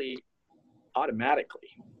mostly automatically.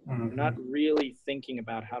 We're not really thinking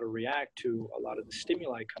about how to react to a lot of the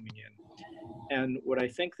stimuli coming in. And what I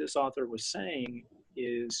think this author was saying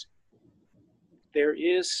is there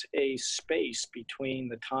is a space between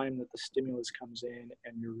the time that the stimulus comes in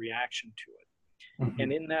and your reaction to it. Mm-hmm.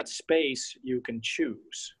 And in that space, you can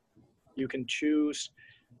choose. You can choose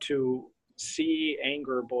to see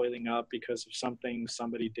anger boiling up because of something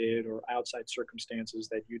somebody did or outside circumstances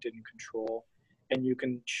that you didn't control. And you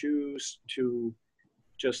can choose to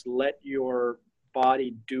just let your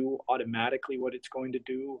body do automatically what it's going to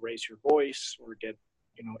do, raise your voice or get,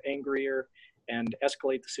 angrier and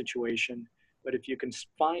escalate the situation. But if you can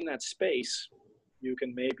find that space, you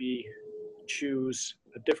can maybe choose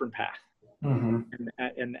a different path. Mm-hmm.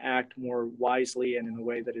 And act more wisely and in a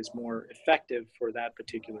way that is more effective for that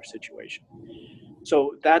particular situation.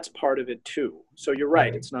 So that's part of it too. So you're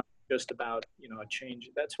right. It's not just about, a change.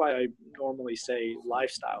 That's why I normally say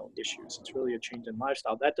lifestyle issues. It's really a change in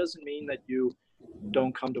lifestyle. That doesn't mean that you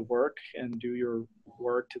don't come to work and do your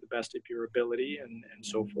work to the best of your ability and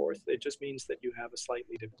so forth. It just means that you have a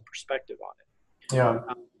slightly different perspective on it. Yeah.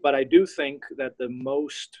 But I do think that the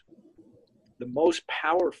most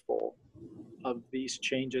powerful of these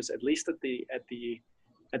changes, at least at the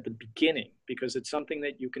beginning, because it's something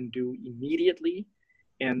that you can do immediately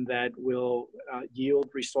and that will yield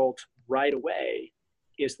results right away,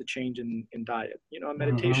 is the change in diet. A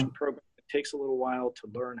meditation program, it takes a little while to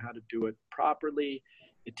learn how to do it properly.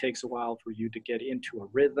 It takes a while for you to get into a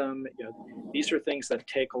rhythm. These are things that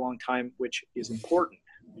take a long time, which is important.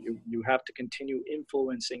 You have to continue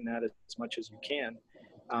influencing that as much as you can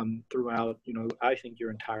throughout, I think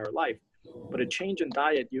your entire life. But a change in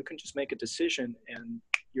diet, you can just make a decision and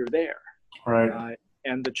you're there. Right.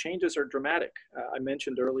 And the changes are dramatic. I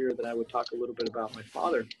mentioned earlier that I would talk a little bit about my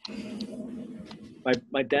father.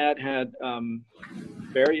 My dad had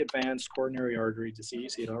very advanced coronary artery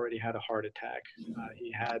disease. He had already had a heart attack.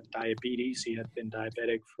 He had diabetes. He had been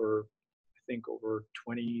diabetic for, I think, over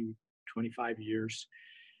 20, 25 years.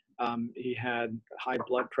 He had high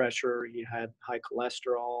blood pressure. He had high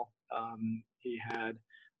cholesterol. He had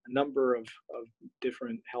a number of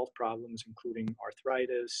different health problems, including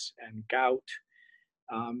arthritis and gout.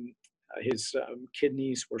 His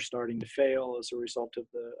kidneys were starting to fail as a result of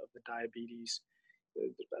the diabetes.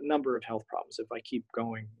 A number of health problems. If I keep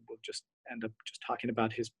going, we'll just end up just talking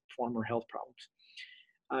about his former health problems.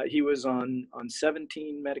 He was on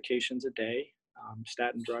 17 medications a day,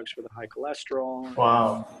 statin drugs for the high cholesterol.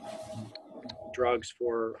 Wow. Drugs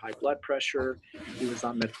for high blood pressure. He was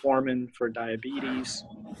on metformin for diabetes.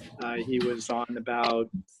 He was on about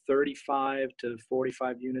 35 to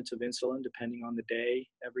 45 units of insulin, depending on the day,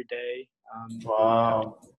 every day.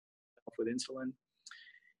 Wow. With insulin.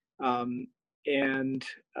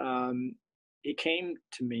 He came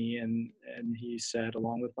to me and he said,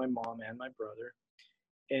 along with my mom and my brother,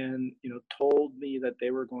 and told me that they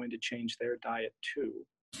were going to change their diet too,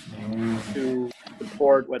 to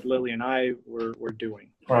support what Lily and I were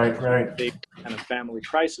doing. Right. Big kind of family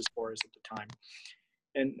crisis for us at the time.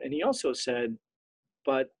 And he also said,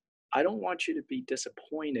 but I don't want you to be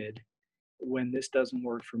disappointed when this doesn't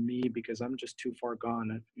work for me, because I'm just too far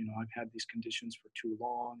gone. I've had these conditions for too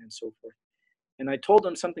long and so forth. And I told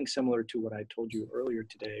him something similar to what I told you earlier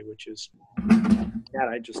today, which is, Dad,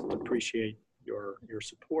 I just appreciate your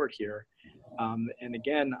support here. And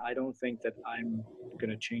again, I don't think that I'm going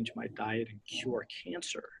to change my diet and cure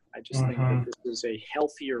cancer. I just think that this is a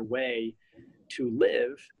healthier way to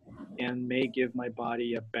live and may give my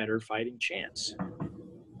body a better fighting chance.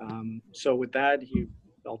 So with that, he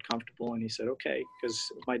felt comfortable and he said, okay, because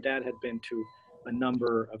my dad had been to a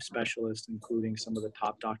number of specialists, including some of the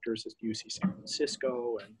top doctors at UC San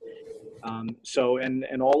Francisco.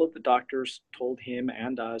 And all of the doctors told him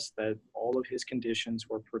and us that all of his conditions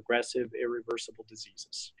were progressive, irreversible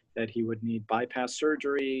diseases, that he would need bypass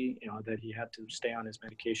surgery, that he had to stay on his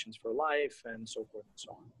medications for life, and so forth and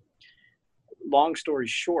so on. Long story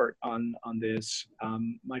short on this,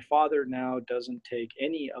 my father now doesn't take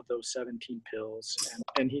any of those 17 pills,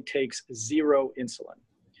 and he takes 0 insulin.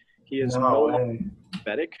 He is no longer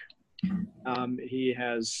diabetic. He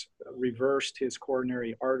has reversed his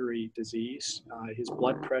coronary artery disease. His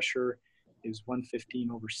blood pressure is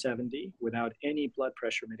 115/70 without any blood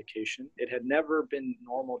pressure medication. It had never been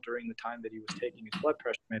normal during the time that he was taking his blood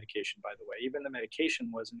pressure medication, by the way. Even the medication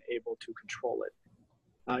wasn't able to control it.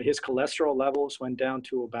 His cholesterol levels went down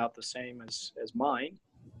to about the same as mine.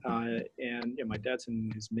 And my dad's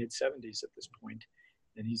in his mid-70s at this point,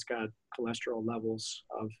 and he's got cholesterol levels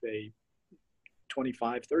of a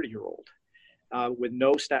 25, 30-year-old with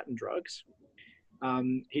no statin drugs.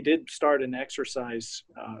 He did start an exercise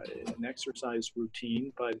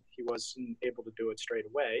routine, but he wasn't able to do it straight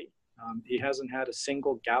away. He hasn't had a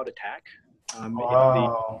single gout attack.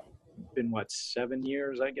 Wow. It's been what, 7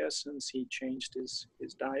 years, I guess, since he changed his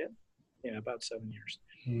diet. Yeah, about 7 years.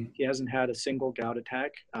 He hasn't had a single gout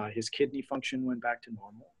attack. His kidney function went back to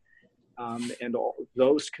normal. And all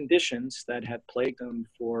those conditions that had plagued him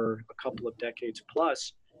for a couple of decades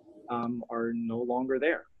plus are no longer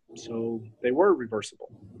there. So they were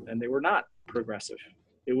reversible, and they were not progressive.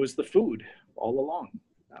 It was the food all along.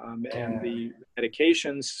 And the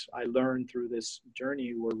medications I learned through this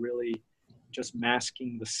journey were really just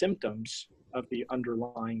masking the symptoms of the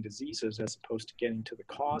underlying diseases as opposed to getting to the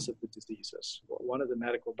cause of the diseases. One of the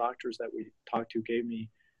medical doctors that we talked to gave me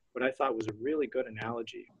what I thought was a really good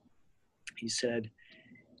analogy. He said,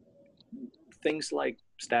 things like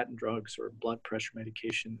statin drugs or blood pressure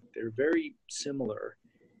medication, they're very similar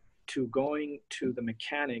to going to the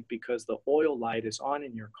mechanic because the oil light is on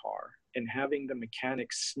in your car and having the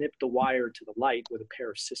mechanic snip the wire to the light with a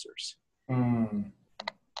pair of scissors.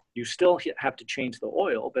 You still have to change the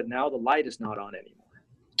oil, but now the light is not on anymore.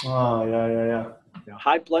 Oh, yeah. Now,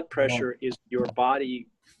 high blood pressure is your body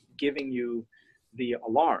giving you the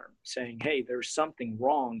alarm saying, hey, there's something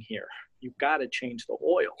wrong here. You've got to change the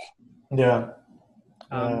oil. Yeah.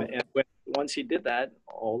 And once he did that,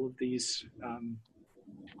 all of these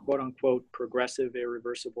quote unquote progressive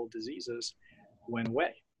irreversible diseases went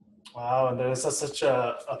away. Wow, and there's such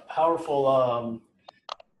a powerful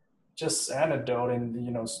just anecdote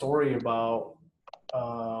and story about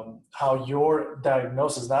how your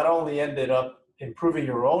diagnosis not only ended up improving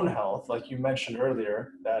your own health, like you mentioned earlier,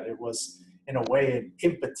 that it was in a way an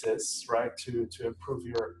impetus, right, to improve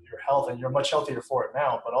your health, and you're much healthier for it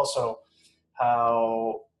now, but also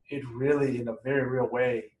how it really, in a very real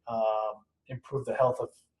way, improved the health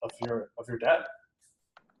of your dad.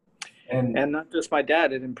 And not just my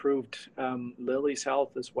dad, it improved Lily's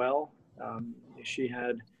health as well. She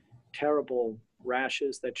had terrible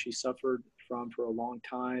rashes that she suffered from for a long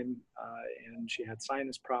time, and she had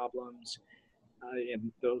sinus problems,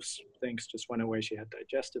 and those things just went away. She had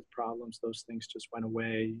digestive problems; those things just went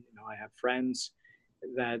away. I have friends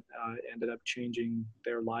that ended up changing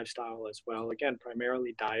their lifestyle as well. Again,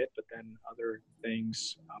 primarily diet, but then other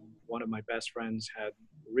things. One of my best friends had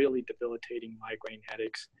really debilitating migraine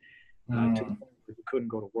headaches. To the point where he couldn't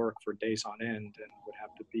go to work for days on end and would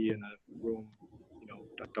have to be in a room,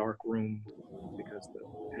 a dark room, because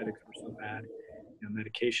the headaches were so bad.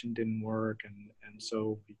 Medication didn't work, and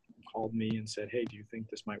so he called me and said, hey, do you think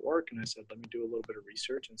this might work? And I said, let me do a little bit of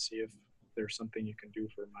research and see if there's something you can do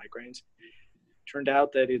for migraines. Turned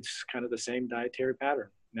out that it's kind of the same dietary pattern.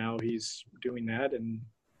 Now he's doing that, and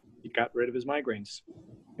he got rid of his migraines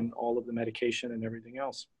and all of the medication and everything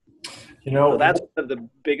else. So that's one of the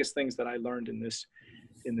biggest things that I learned in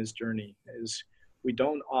this journey is we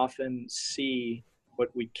don't often see what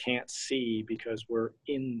we can't see because we're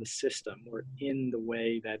in the system. We're in the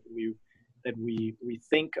way that we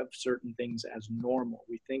think of certain things as normal.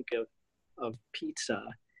 We think of pizza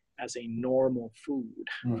as a normal food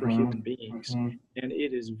for human beings. And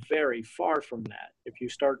it is very far from that. If you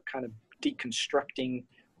start kind of deconstructing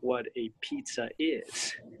what a pizza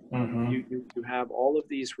is, you have all of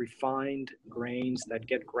these refined grains that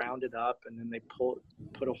get grounded up, and then they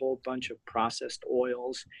put a whole bunch of processed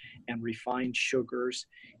oils and refined sugars,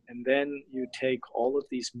 and then you take all of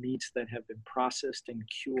these meats that have been processed and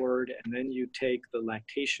cured, and then you take the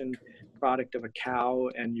lactation product of a cow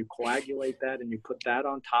and you coagulate that and you put that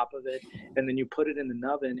on top of it, and then you put it in the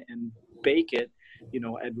oven and bake it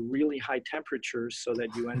at really high temperatures, so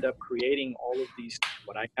that you end up creating all of these,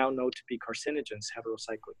 what I now know to be carcinogens,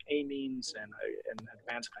 heterocyclic amines and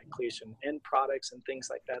advanced glycation end products and things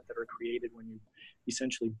like that are created when you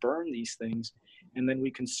essentially burn these things. And then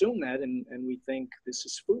we consume that and we think this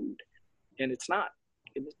is food. And it's not.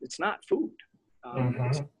 It's not food.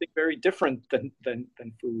 It's something very different than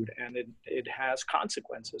food, and it has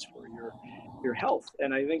consequences for your health.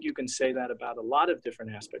 And I think you can say that about a lot of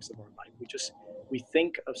different aspects of our life. We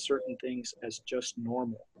think of certain things as just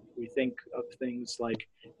normal. We think of things like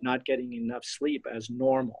not getting enough sleep as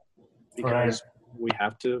normal because we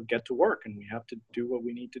have to get to work and we have to do what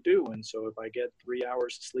we need to do. And so if I get 3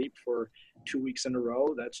 hours of sleep for 2 weeks in a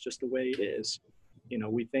row, that's just the way it is.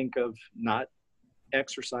 We think of not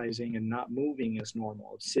exercising and not moving as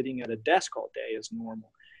normal. Sitting at a desk all day is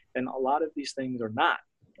normal. And a lot of these things are not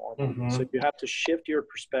normal. So you have to shift your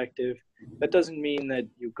perspective. That doesn't mean that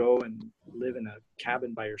you go and live in a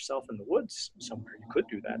cabin by yourself in the woods somewhere. You could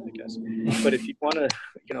do that, I guess. But if you want to,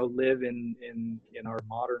 live in our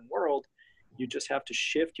modern world, you just have to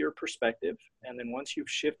shift your perspective. And then once you've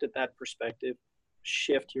shifted that perspective,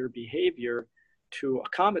 shift your behavior to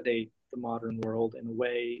accommodate the modern world in a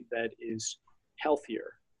way that is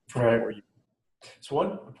healthier for you. So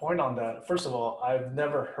one point on that, first of all, I've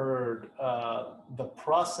never heard the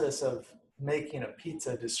process of making a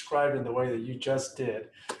pizza described in the way that you just did.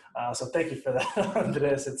 So thank you for that,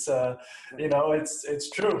 Andres. It's it's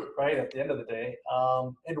true, right? At the end of the day.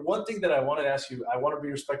 And one thing that I wanted to ask you, I want to be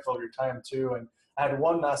respectful of your time too. And I had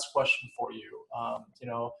one last question for you.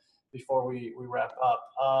 Before we wrap up,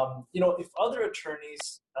 if other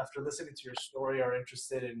attorneys, after listening to your story, are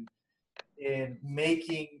interested in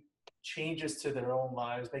making changes to their own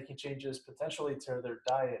lives, making changes potentially to their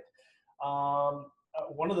diet.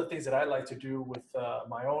 One of the things that I like to do with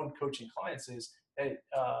my own coaching clients is, hey,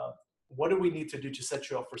 what do we need to do to set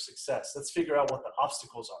you up for success? Let's figure out what the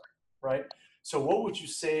obstacles are, right? So what would you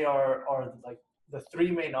say are like the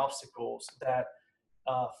three main obstacles that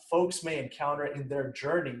folks may encounter in their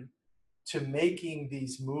journey to making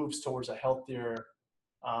these moves towards a healthier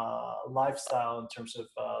lifestyle in terms of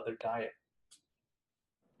their diet?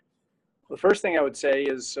 The first thing I would say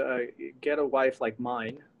is get a wife like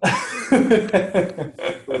mine who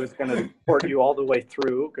is going to support you all the way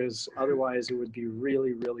through, because otherwise it would be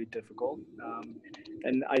really, really difficult.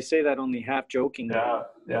 And I say that only half jokingly.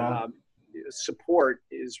 Yeah. Support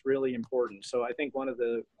is really important. So I think one of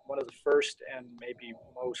the first and maybe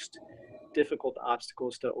most difficult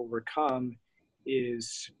obstacles to overcome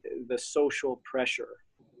is the social pressure.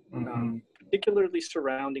 Mm-hmm. Particularly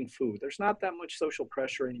surrounding food. There's not that much social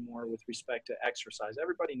pressure anymore with respect to exercise.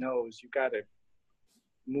 Everybody knows you got to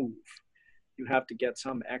move. You have to get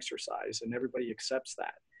some exercise, and everybody accepts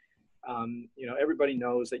that. Everybody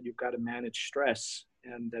knows that you've got to manage stress,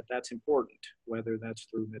 and that's important, whether that's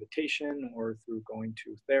through meditation or through going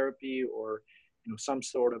to therapy or some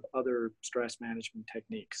sort of other stress management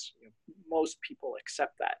techniques. Most people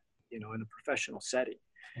accept that, in a professional setting.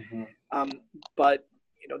 Mm-hmm. But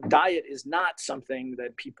diet is not something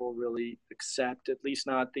that people really accept, at least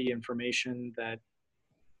not the information that,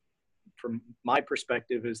 from my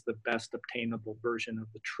perspective, is the best obtainable version of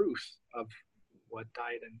the truth of what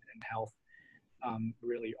diet and health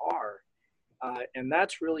really are. And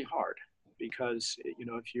that's really hard because,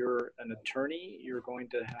 if you're an attorney, you're going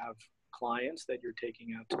to have clients that you're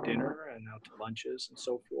taking out to dinner and out to lunches and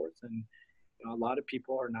so forth. And a lot of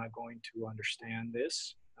people are not going to understand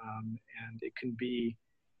this. And it can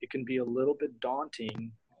be a little bit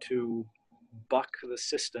daunting to buck the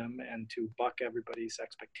system and to buck everybody's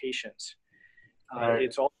expectations. Right.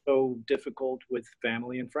 It's also difficult with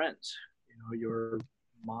family and friends. Your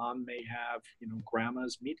mom may have,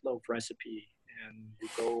 grandma's meatloaf recipe, and you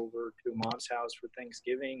go over to mom's house for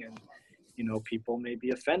Thanksgiving, and, people may be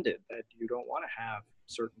offended that you don't want to have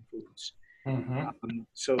certain foods. Mm-hmm.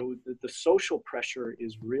 So the social pressure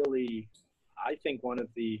is really, I think, one of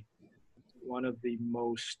the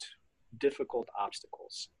most difficult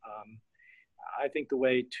obstacles. I think the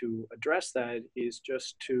way to address that is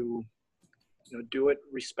just to do it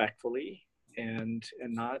respectfully and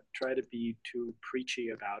not try to be too preachy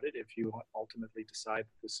about it if you ultimately decide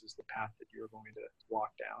that this is the path that you're going to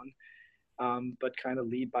walk down, but kind of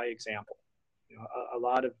lead by example. A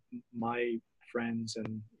lot of my friends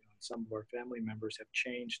and some of our family members have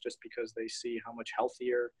changed just because they see how much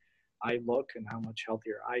healthier I look and how much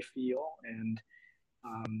healthier I feel, and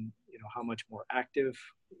how much more active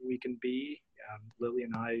we can be. Lily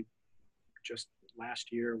and I just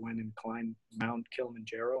last year went and climbed Mount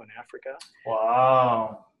Kilimanjaro in Africa.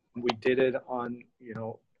 Wow. We did it on,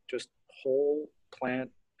 just whole plant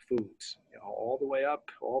foods, all the way up,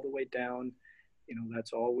 all the way down.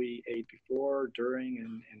 That's all we ate before, during,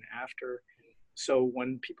 and after. So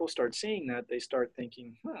when people start seeing that, they start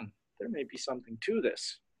thinking, there may be something to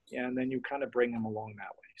this. And then you kind of bring them along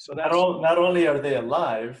that way. So that's not only are they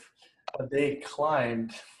alive, but they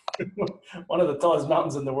climbed one of the tallest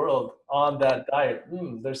mountains in the world on that diet.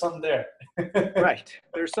 There's something there. Right.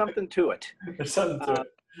 There's something to it. There's something to it.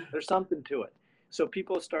 There's something to it. So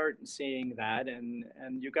people start seeing that, and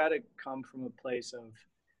you got to come from a place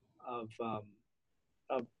of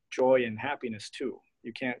joy and happiness too.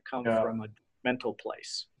 You can't come from a mental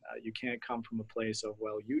place. You can't come from a place of,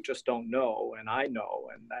 well, you just don't know, and I know,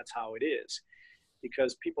 and that's how it is,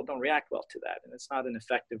 because people don't react well to that, and it's not an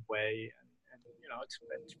effective way, and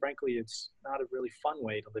it's frankly, it's not a really fun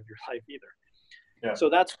way to live your life either. Yeah. So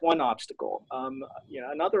that's one obstacle.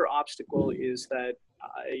 Another obstacle is that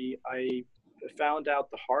I found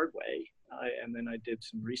out the hard way, and then I did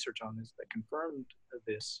some research on this that confirmed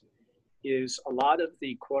this, is a lot of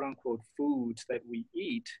the quote unquote foods that we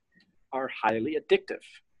eat are highly addictive.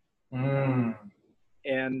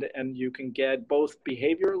 And you can get both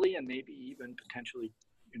behaviorally and maybe even potentially,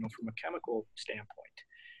 from a chemical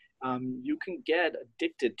standpoint. You can get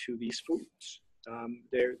addicted to these foods.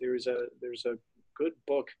 There's a good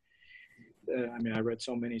book. I mean, I read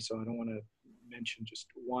so many, so I don't want to mention just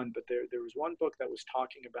one, but there was one book that was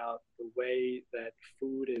talking about the way that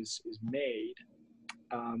food is made,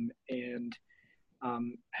 and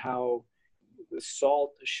how the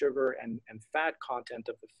salt, sugar, and fat content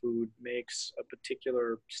of the food makes a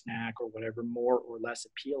particular snack or whatever more or less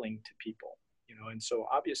appealing to people. And so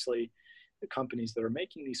obviously the companies that are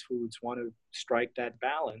making these foods want to strike that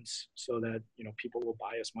balance so that people will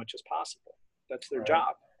buy as much as possible. That's their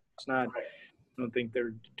job. It's not. I don't think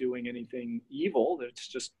they're doing anything evil.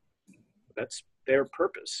 That's their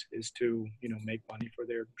purpose, is to make money for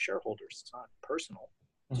their shareholders. It's not personal.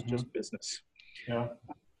 It's just business. Yeah.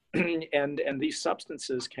 And these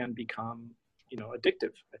substances can become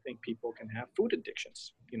addictive. I think people can have food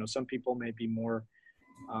addictions. Some people may be more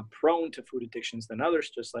prone to food addictions than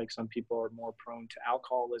others, just like some people are more prone to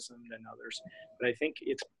alcoholism than others. But I think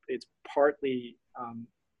it's partly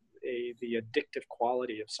the addictive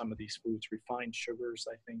quality of some of these foods. Refined sugars,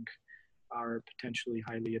 I think, are potentially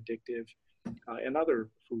highly addictive, and other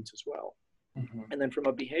foods as well. And then from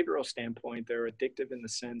a behavioral standpoint, they're addictive in the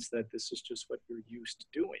sense that this is just what you're used to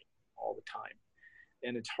doing all the time.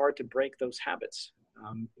 And it's hard to break those habits.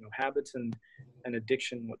 Habits and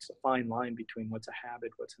addiction, what's the fine line between what's a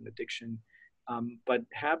habit, what's an addiction? But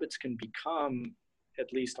habits can become,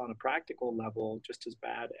 at least on a practical level, just as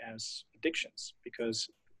bad as addictions, because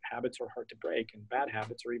habits are hard to break, and bad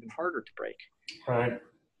habits are even harder to break. Right.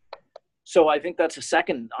 So I think that's a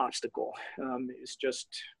second obstacle, is just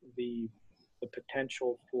the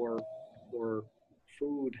potential for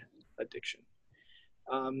food addiction.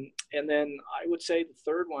 And then I would say the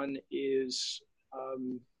third one is,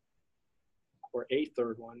 or a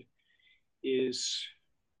third one is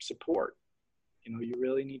support. You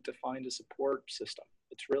really need to find a support system.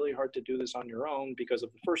 It's really hard to do this on your own because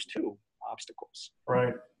of the first two obstacles.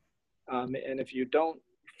 Right. And if you don't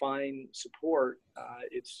find support,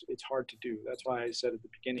 it's hard to do. That's why I said at the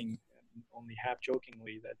beginning, only half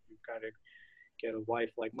jokingly, that you've got to get a wife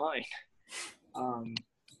like mine,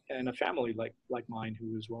 and a family like mine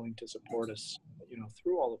who is willing to support us,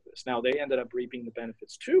 through all of this. Now they ended up reaping the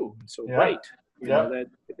benefits too, and so great, that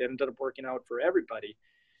it ended up working out for everybody.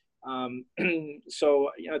 So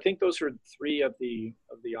I think those are three of the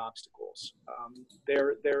obstacles.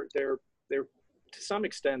 They're to some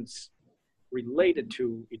extent related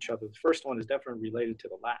to each other. The first one is definitely related to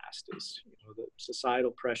the last. Is the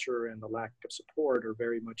societal pressure and the lack of support are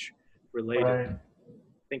very much related. Right.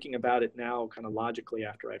 Thinking about it now, kind of logically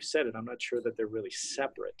after I've said it, I'm not sure that they're really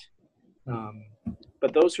separate.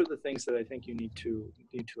 But those are the things that I think you need to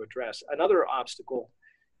address. Another obstacle,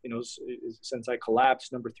 is since I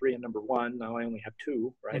collapsed number 3 and number 1, now I only have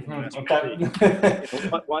 2, right? Okay.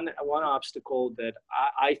 One obstacle that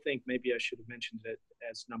I think maybe I should have mentioned it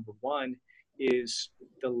as number 1 is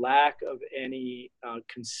the lack of any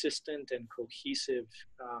consistent and cohesive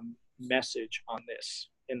message on this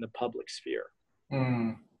in the public sphere.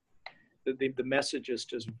 The message is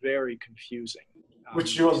just very confusing.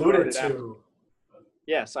 Which you alluded to.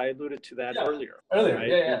 Yes, I alluded to that earlier. Right?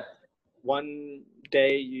 Yeah. One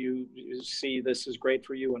day you see this is great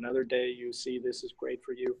for you, another day you see this is great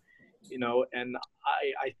for you, and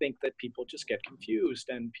I think that people just get confused,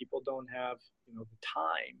 and people don't have the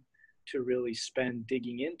time to really spend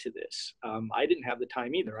digging into this. I didn't have the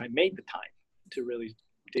time either. I made the time to really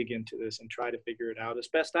dig into this and try to figure it out as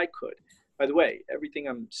best I could. By the way, everything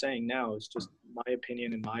I'm saying now is just my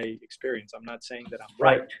opinion and my experience. I'm not saying that I'm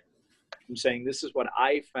right. I'm saying this is what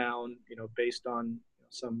I found, based on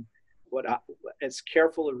as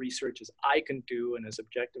careful a research as I can do and as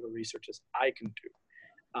objective a research as I can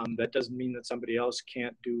do. That doesn't mean that somebody else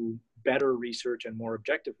can't do better research and more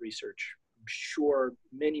objective research. I'm sure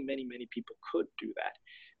many, many, many people could do that.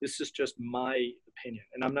 This is just my opinion.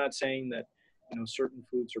 And I'm not saying that, certain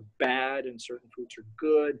foods are bad and certain foods are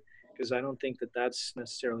good, because I don't think that that's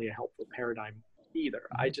necessarily a helpful paradigm either.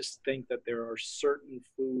 I just think that there are certain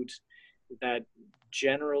foods that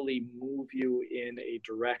generally move you in a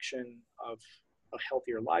direction of a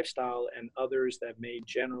healthier lifestyle, and others that may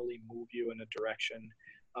generally move you in a direction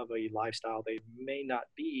of a lifestyle they may not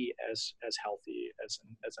be as healthy as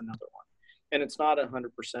another one. And it's not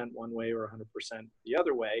 100% one way or 100% the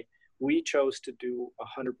other way. We chose to do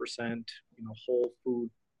 100%, whole food,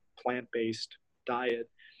 plant-based diet,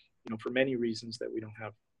 for many reasons that we don't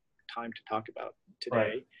have time to talk about today.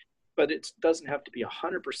 Right. But it doesn't have to be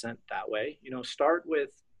 100% that way. Start with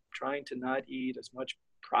trying to not eat as much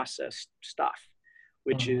processed stuff,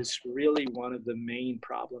 which is really one of the main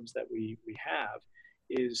problems that we have,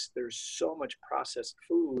 is there's so much processed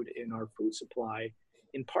food in our food supply,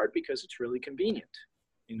 in part because it's really convenient.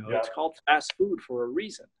 You know, Yeah. it's called fast food for a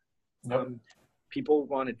reason. Yep. People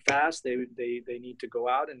want it fast. They need to go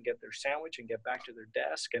out and get their sandwich and get back to their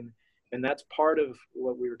desk. And that's part of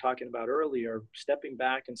what we were talking about earlier, stepping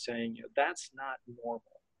back and saying, you know, that's not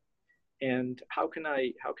normal. And how can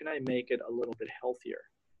I make it a little bit healthier?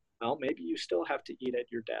 Well, maybe you still have to eat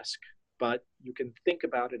at your desk, but you can think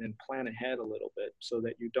about it and plan ahead a little bit so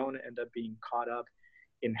that you don't end up being caught up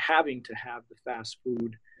in having to have the fast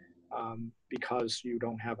food because you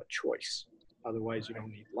don't have a choice. Otherwise, you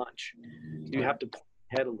don't need lunch. You have to plan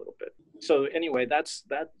ahead a little bit. So anyway, that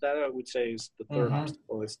I would say is the third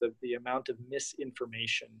obstacle. Is the amount of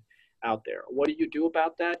misinformation out there. What do you do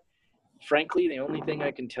about that? Frankly, the only thing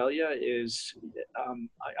I can tell you is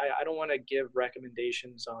I don't want to give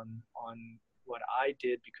recommendations on what I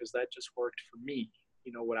did because that just worked for me.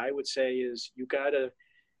 You know, what I would say is you gotta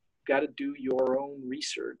do your own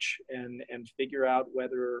research and figure out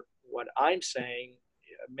whether what I'm saying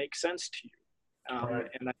makes sense to you.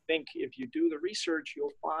 And I think if you do the research,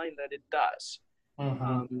 you'll find that it does.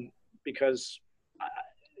 Because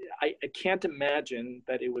I can't imagine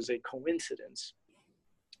that it was a coincidence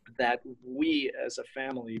that we as a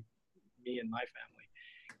family, me and my family,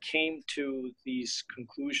 came to these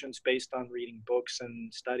conclusions based on reading books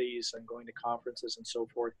and studies and going to conferences and so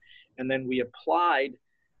forth. And then we applied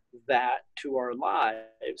that to our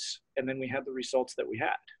lives, and then we had the results that we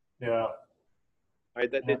had. Yeah. Right.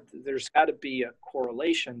 There's got to be a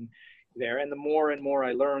correlation there. And the more and more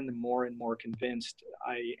I learn, the more and more convinced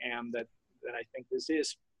I am that I think this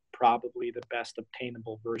is probably the best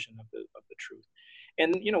obtainable version of the truth.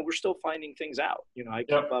 And, you know, we're still finding things out. You know, I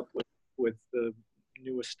keep up with the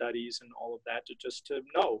newest studies and all of that just to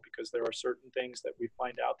know, because there are certain things that we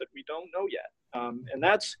find out that we don't know yet. And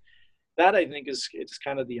that I think is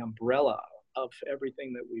kind of the umbrella of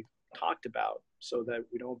everything that we've talked about, so that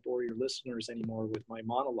we don't bore your listeners anymore with my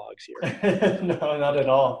monologues here. No, not at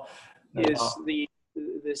all.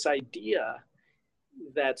 This idea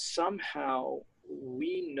that somehow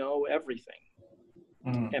we know everything.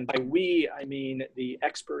 And by we, I mean the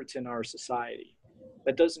experts in our society.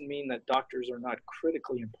 That doesn't mean that doctors are not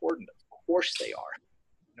critically important. Of course they are.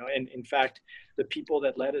 You know, and in fact, the people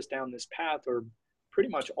that led us down this path are pretty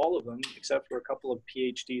much all of them, except for a couple of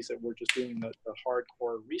PhDs that were just doing the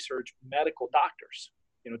hardcore research, medical doctors,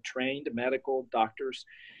 you know, trained medical doctors,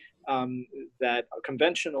 that are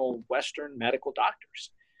conventional Western medical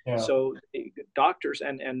doctors. Yeah. So doctors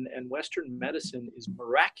and Western medicine is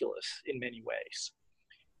miraculous in many ways,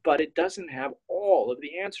 but it doesn't have all of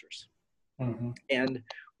the answers. And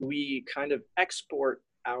we kind of export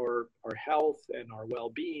our health and our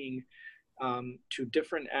well-being to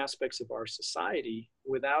different aspects of our society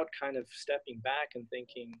without kind of stepping back and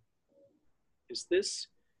thinking, is this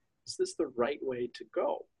the right way to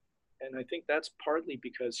go? And I think that's partly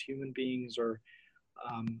because human beings are,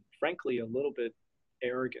 frankly, a little bit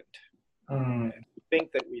arrogant. And we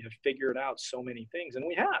think that we have figured out so many things, and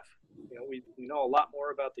we have. You know, we know a lot more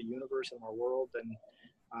about the universe and our world than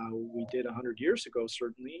we did 100 years ago,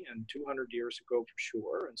 certainly, and 200 years ago for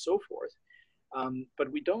sure, and so forth.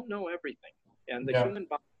 But we don't know everything. And the human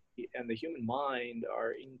body and the human mind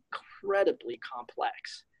are incredibly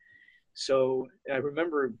complex. So I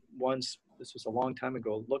remember once, this was a long time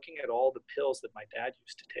ago, looking at all the pills that my dad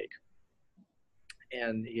used to take.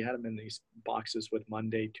 And he had them in these boxes with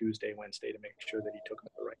Monday, Tuesday, Wednesday to make sure that he took them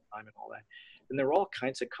at the right time and all that. And there were all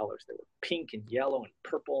kinds of colors. They were pink and yellow and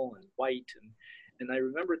purple and white. And I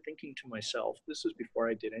remember thinking to myself, this was before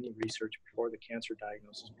I did any research, before the cancer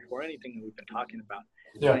diagnosis, before anything that we've been talking about.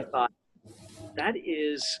 Yeah. And I thought, that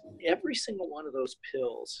is, every single one of those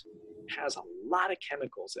pills has a lot of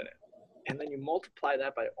chemicals in it. And then you multiply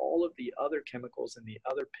that by all of the other chemicals in the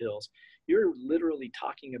other pills, you're literally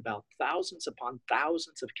talking about thousands upon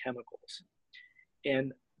thousands of chemicals.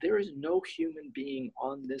 And there is no human being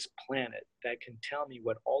on this planet that can tell me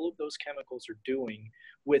what all of those chemicals are doing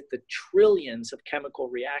with the trillions of chemical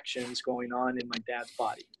reactions going on in my dad's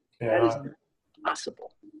body. Yeah. That is not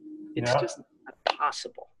possible. It's just not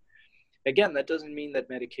possible. Again, that doesn't mean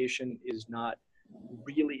that medication is not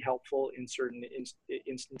really helpful in certain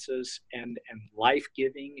instances and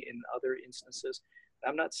life-giving in other instances.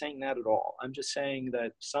 I'm not saying that at all. I'm just saying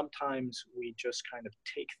that sometimes we just kind of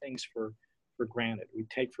take things for granted. We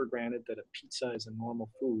take for granted that a pizza is a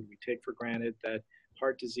normal food. We take for granted that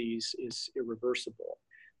heart disease is irreversible.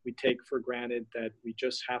 We take for granted that we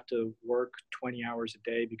just have to work 20 hours a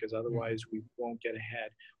day because otherwise we won't get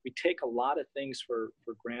ahead. We take a lot of things for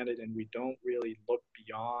granted, and we don't really look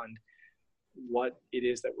beyond what it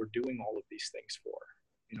is that we're doing all of these things for.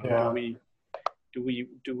 You know, do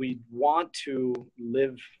we want to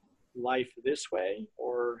live life this way,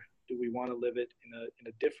 or do we want to live it in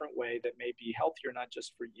a different way that may be healthier, not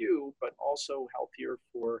just for you, but also healthier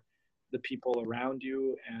for the people around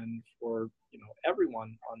you and for,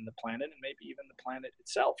 everyone on the planet, and maybe even the planet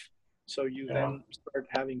itself. So you then start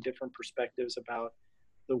having different perspectives about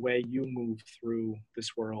the way you move through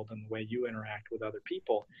this world and the way you interact with other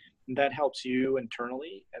people. And that helps you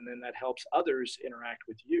internally, and then that helps others interact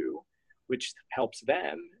with you, which helps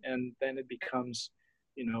them. And then it becomes,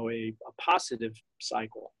 a positive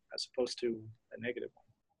cycle as opposed to a negative one.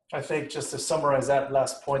 I think just to summarize that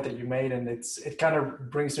last point that you made, and it kind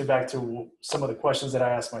of brings me back to some of the questions that I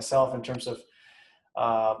asked myself in terms of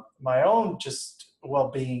my own just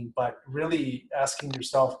well-being, but really asking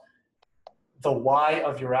yourself the why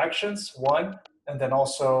of your actions, one, and then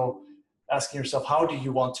also asking yourself, how do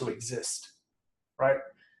you want to exist, right?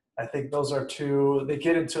 I think those are two, they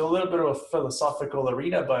get into a little bit of a philosophical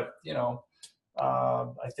arena, but,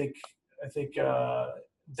 I think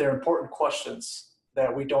they're important questions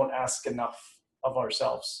that we don't ask enough of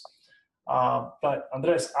ourselves. But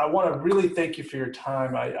Andres, I want to really thank you for your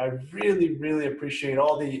time. I really, really appreciate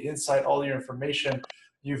all the insight, all your information.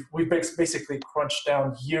 We've basically crunched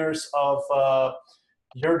down years of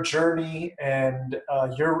your journey and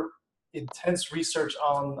your intense research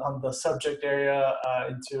on the subject area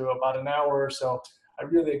into about an hour. So I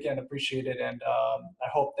really, again, appreciate it. And I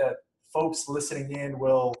hope that folks listening in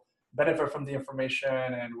will benefit from the information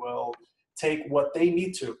and will take what they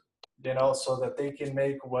need to, so that they can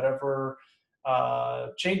make whatever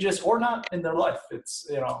changes or not in their life. It's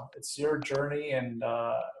your journey, and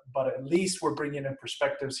but at least we're bringing in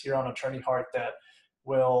perspectives here on Attorney Heart that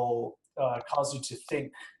will cause you to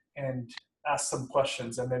think and ask some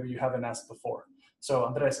questions that maybe you haven't asked before. So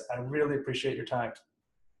Andres, I really appreciate your time.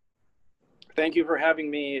 Thank you for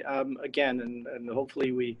having me again, and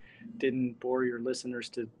hopefully we didn't bore your listeners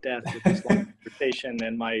to death with this long conversation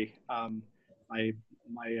and my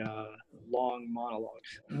long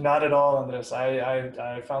monologues. Not at all, Andres.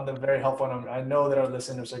 I found them very helpful, and I know that our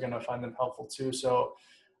listeners are going to find them helpful too. So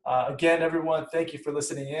again, everyone, thank you for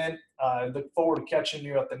listening in. I look forward to catching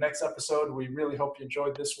you at the next episode. We really hope you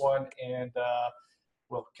enjoyed this one, and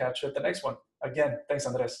we'll catch you at the next one. Again, thanks,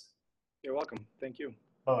 Andres. You're welcome. Thank you.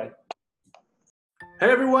 Bye.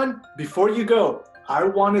 Hey, everyone. Before you go, I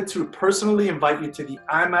wanted to personally invite you to the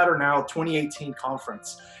I Matter Now 2018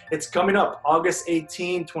 conference. It's coming up August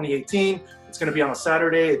 18, 2018. It's going to be on a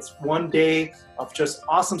Saturday. It's one day of just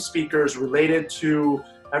awesome speakers related to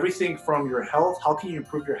everything from your health. How can you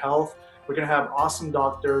improve your health? We're going to have awesome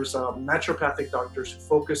doctors, naturopathic doctors, who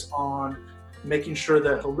focus on making sure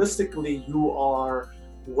that holistically you are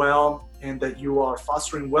well and that you are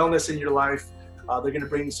fostering wellness in your life. They're going to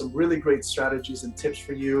bring some really great strategies and tips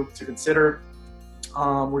for you to consider.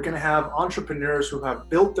 We're going to have entrepreneurs who have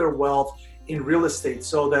built their wealth in real estate,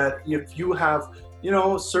 so that if you have,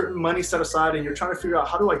 certain money set aside and you're trying to figure out,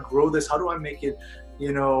 how do I grow this? How do I make it,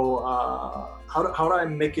 how do I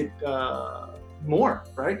make it more,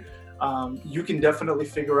 right? You can definitely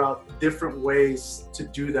figure out different ways to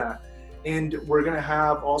do that. And we're going to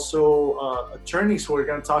have also attorneys who are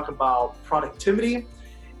going to talk about productivity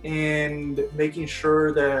and making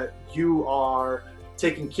sure that you are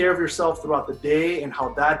taking care of yourself throughout the day, and how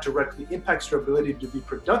that directly impacts your ability to be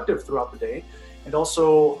productive throughout the day, and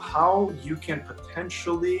also how you can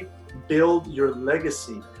potentially build your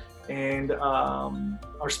legacy. And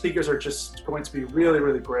our speakers are just going to be really,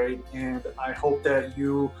 really great. And I hope that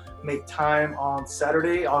you make time on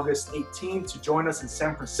Saturday, August 18th, to join us in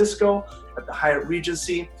San Francisco at the Hyatt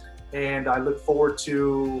Regency. And I look forward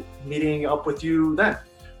to meeting up with you then.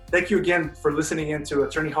 Thank you again for listening in to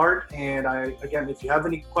Attorney Heart. And again, if you have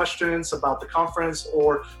any questions about the conference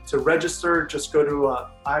or to register, just go to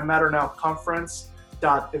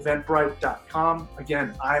imatternowconference.eventbrite.com.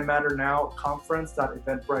 Again,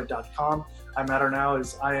 imatternowconference.eventbrite.com. iMatterNow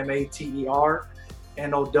is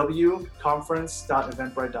IMATERNOW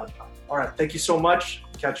conference.eventbrite.com. All right. Thank you so much.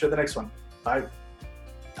 Catch you at the next one. Bye.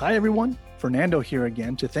 Hi, everyone. Fernando here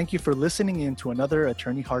again to thank you for listening in to another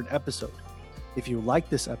Attorney Heart episode. If you like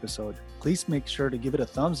this episode, please make sure to give it a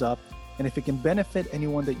thumbs up, and if it can benefit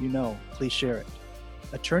anyone that you know, please share it.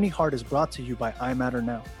 Attorney Heart is brought to you by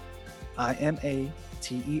iMatterNow,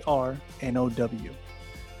 IMATERNOW.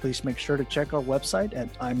 Please make sure to check our website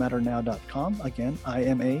at imatternow.com, again,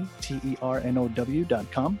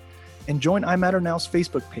 IMATERNOW.com, and join iMatterNow's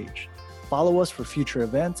Facebook page. Follow us for future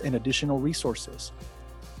events and additional resources.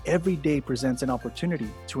 Every day presents an opportunity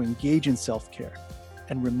to engage in self-care.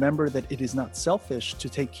 And remember that it is not selfish to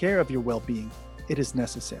take care of your well-being. It is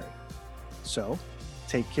necessary. So,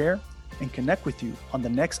 take care and connect with you on the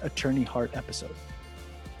next Attorney Heart episode.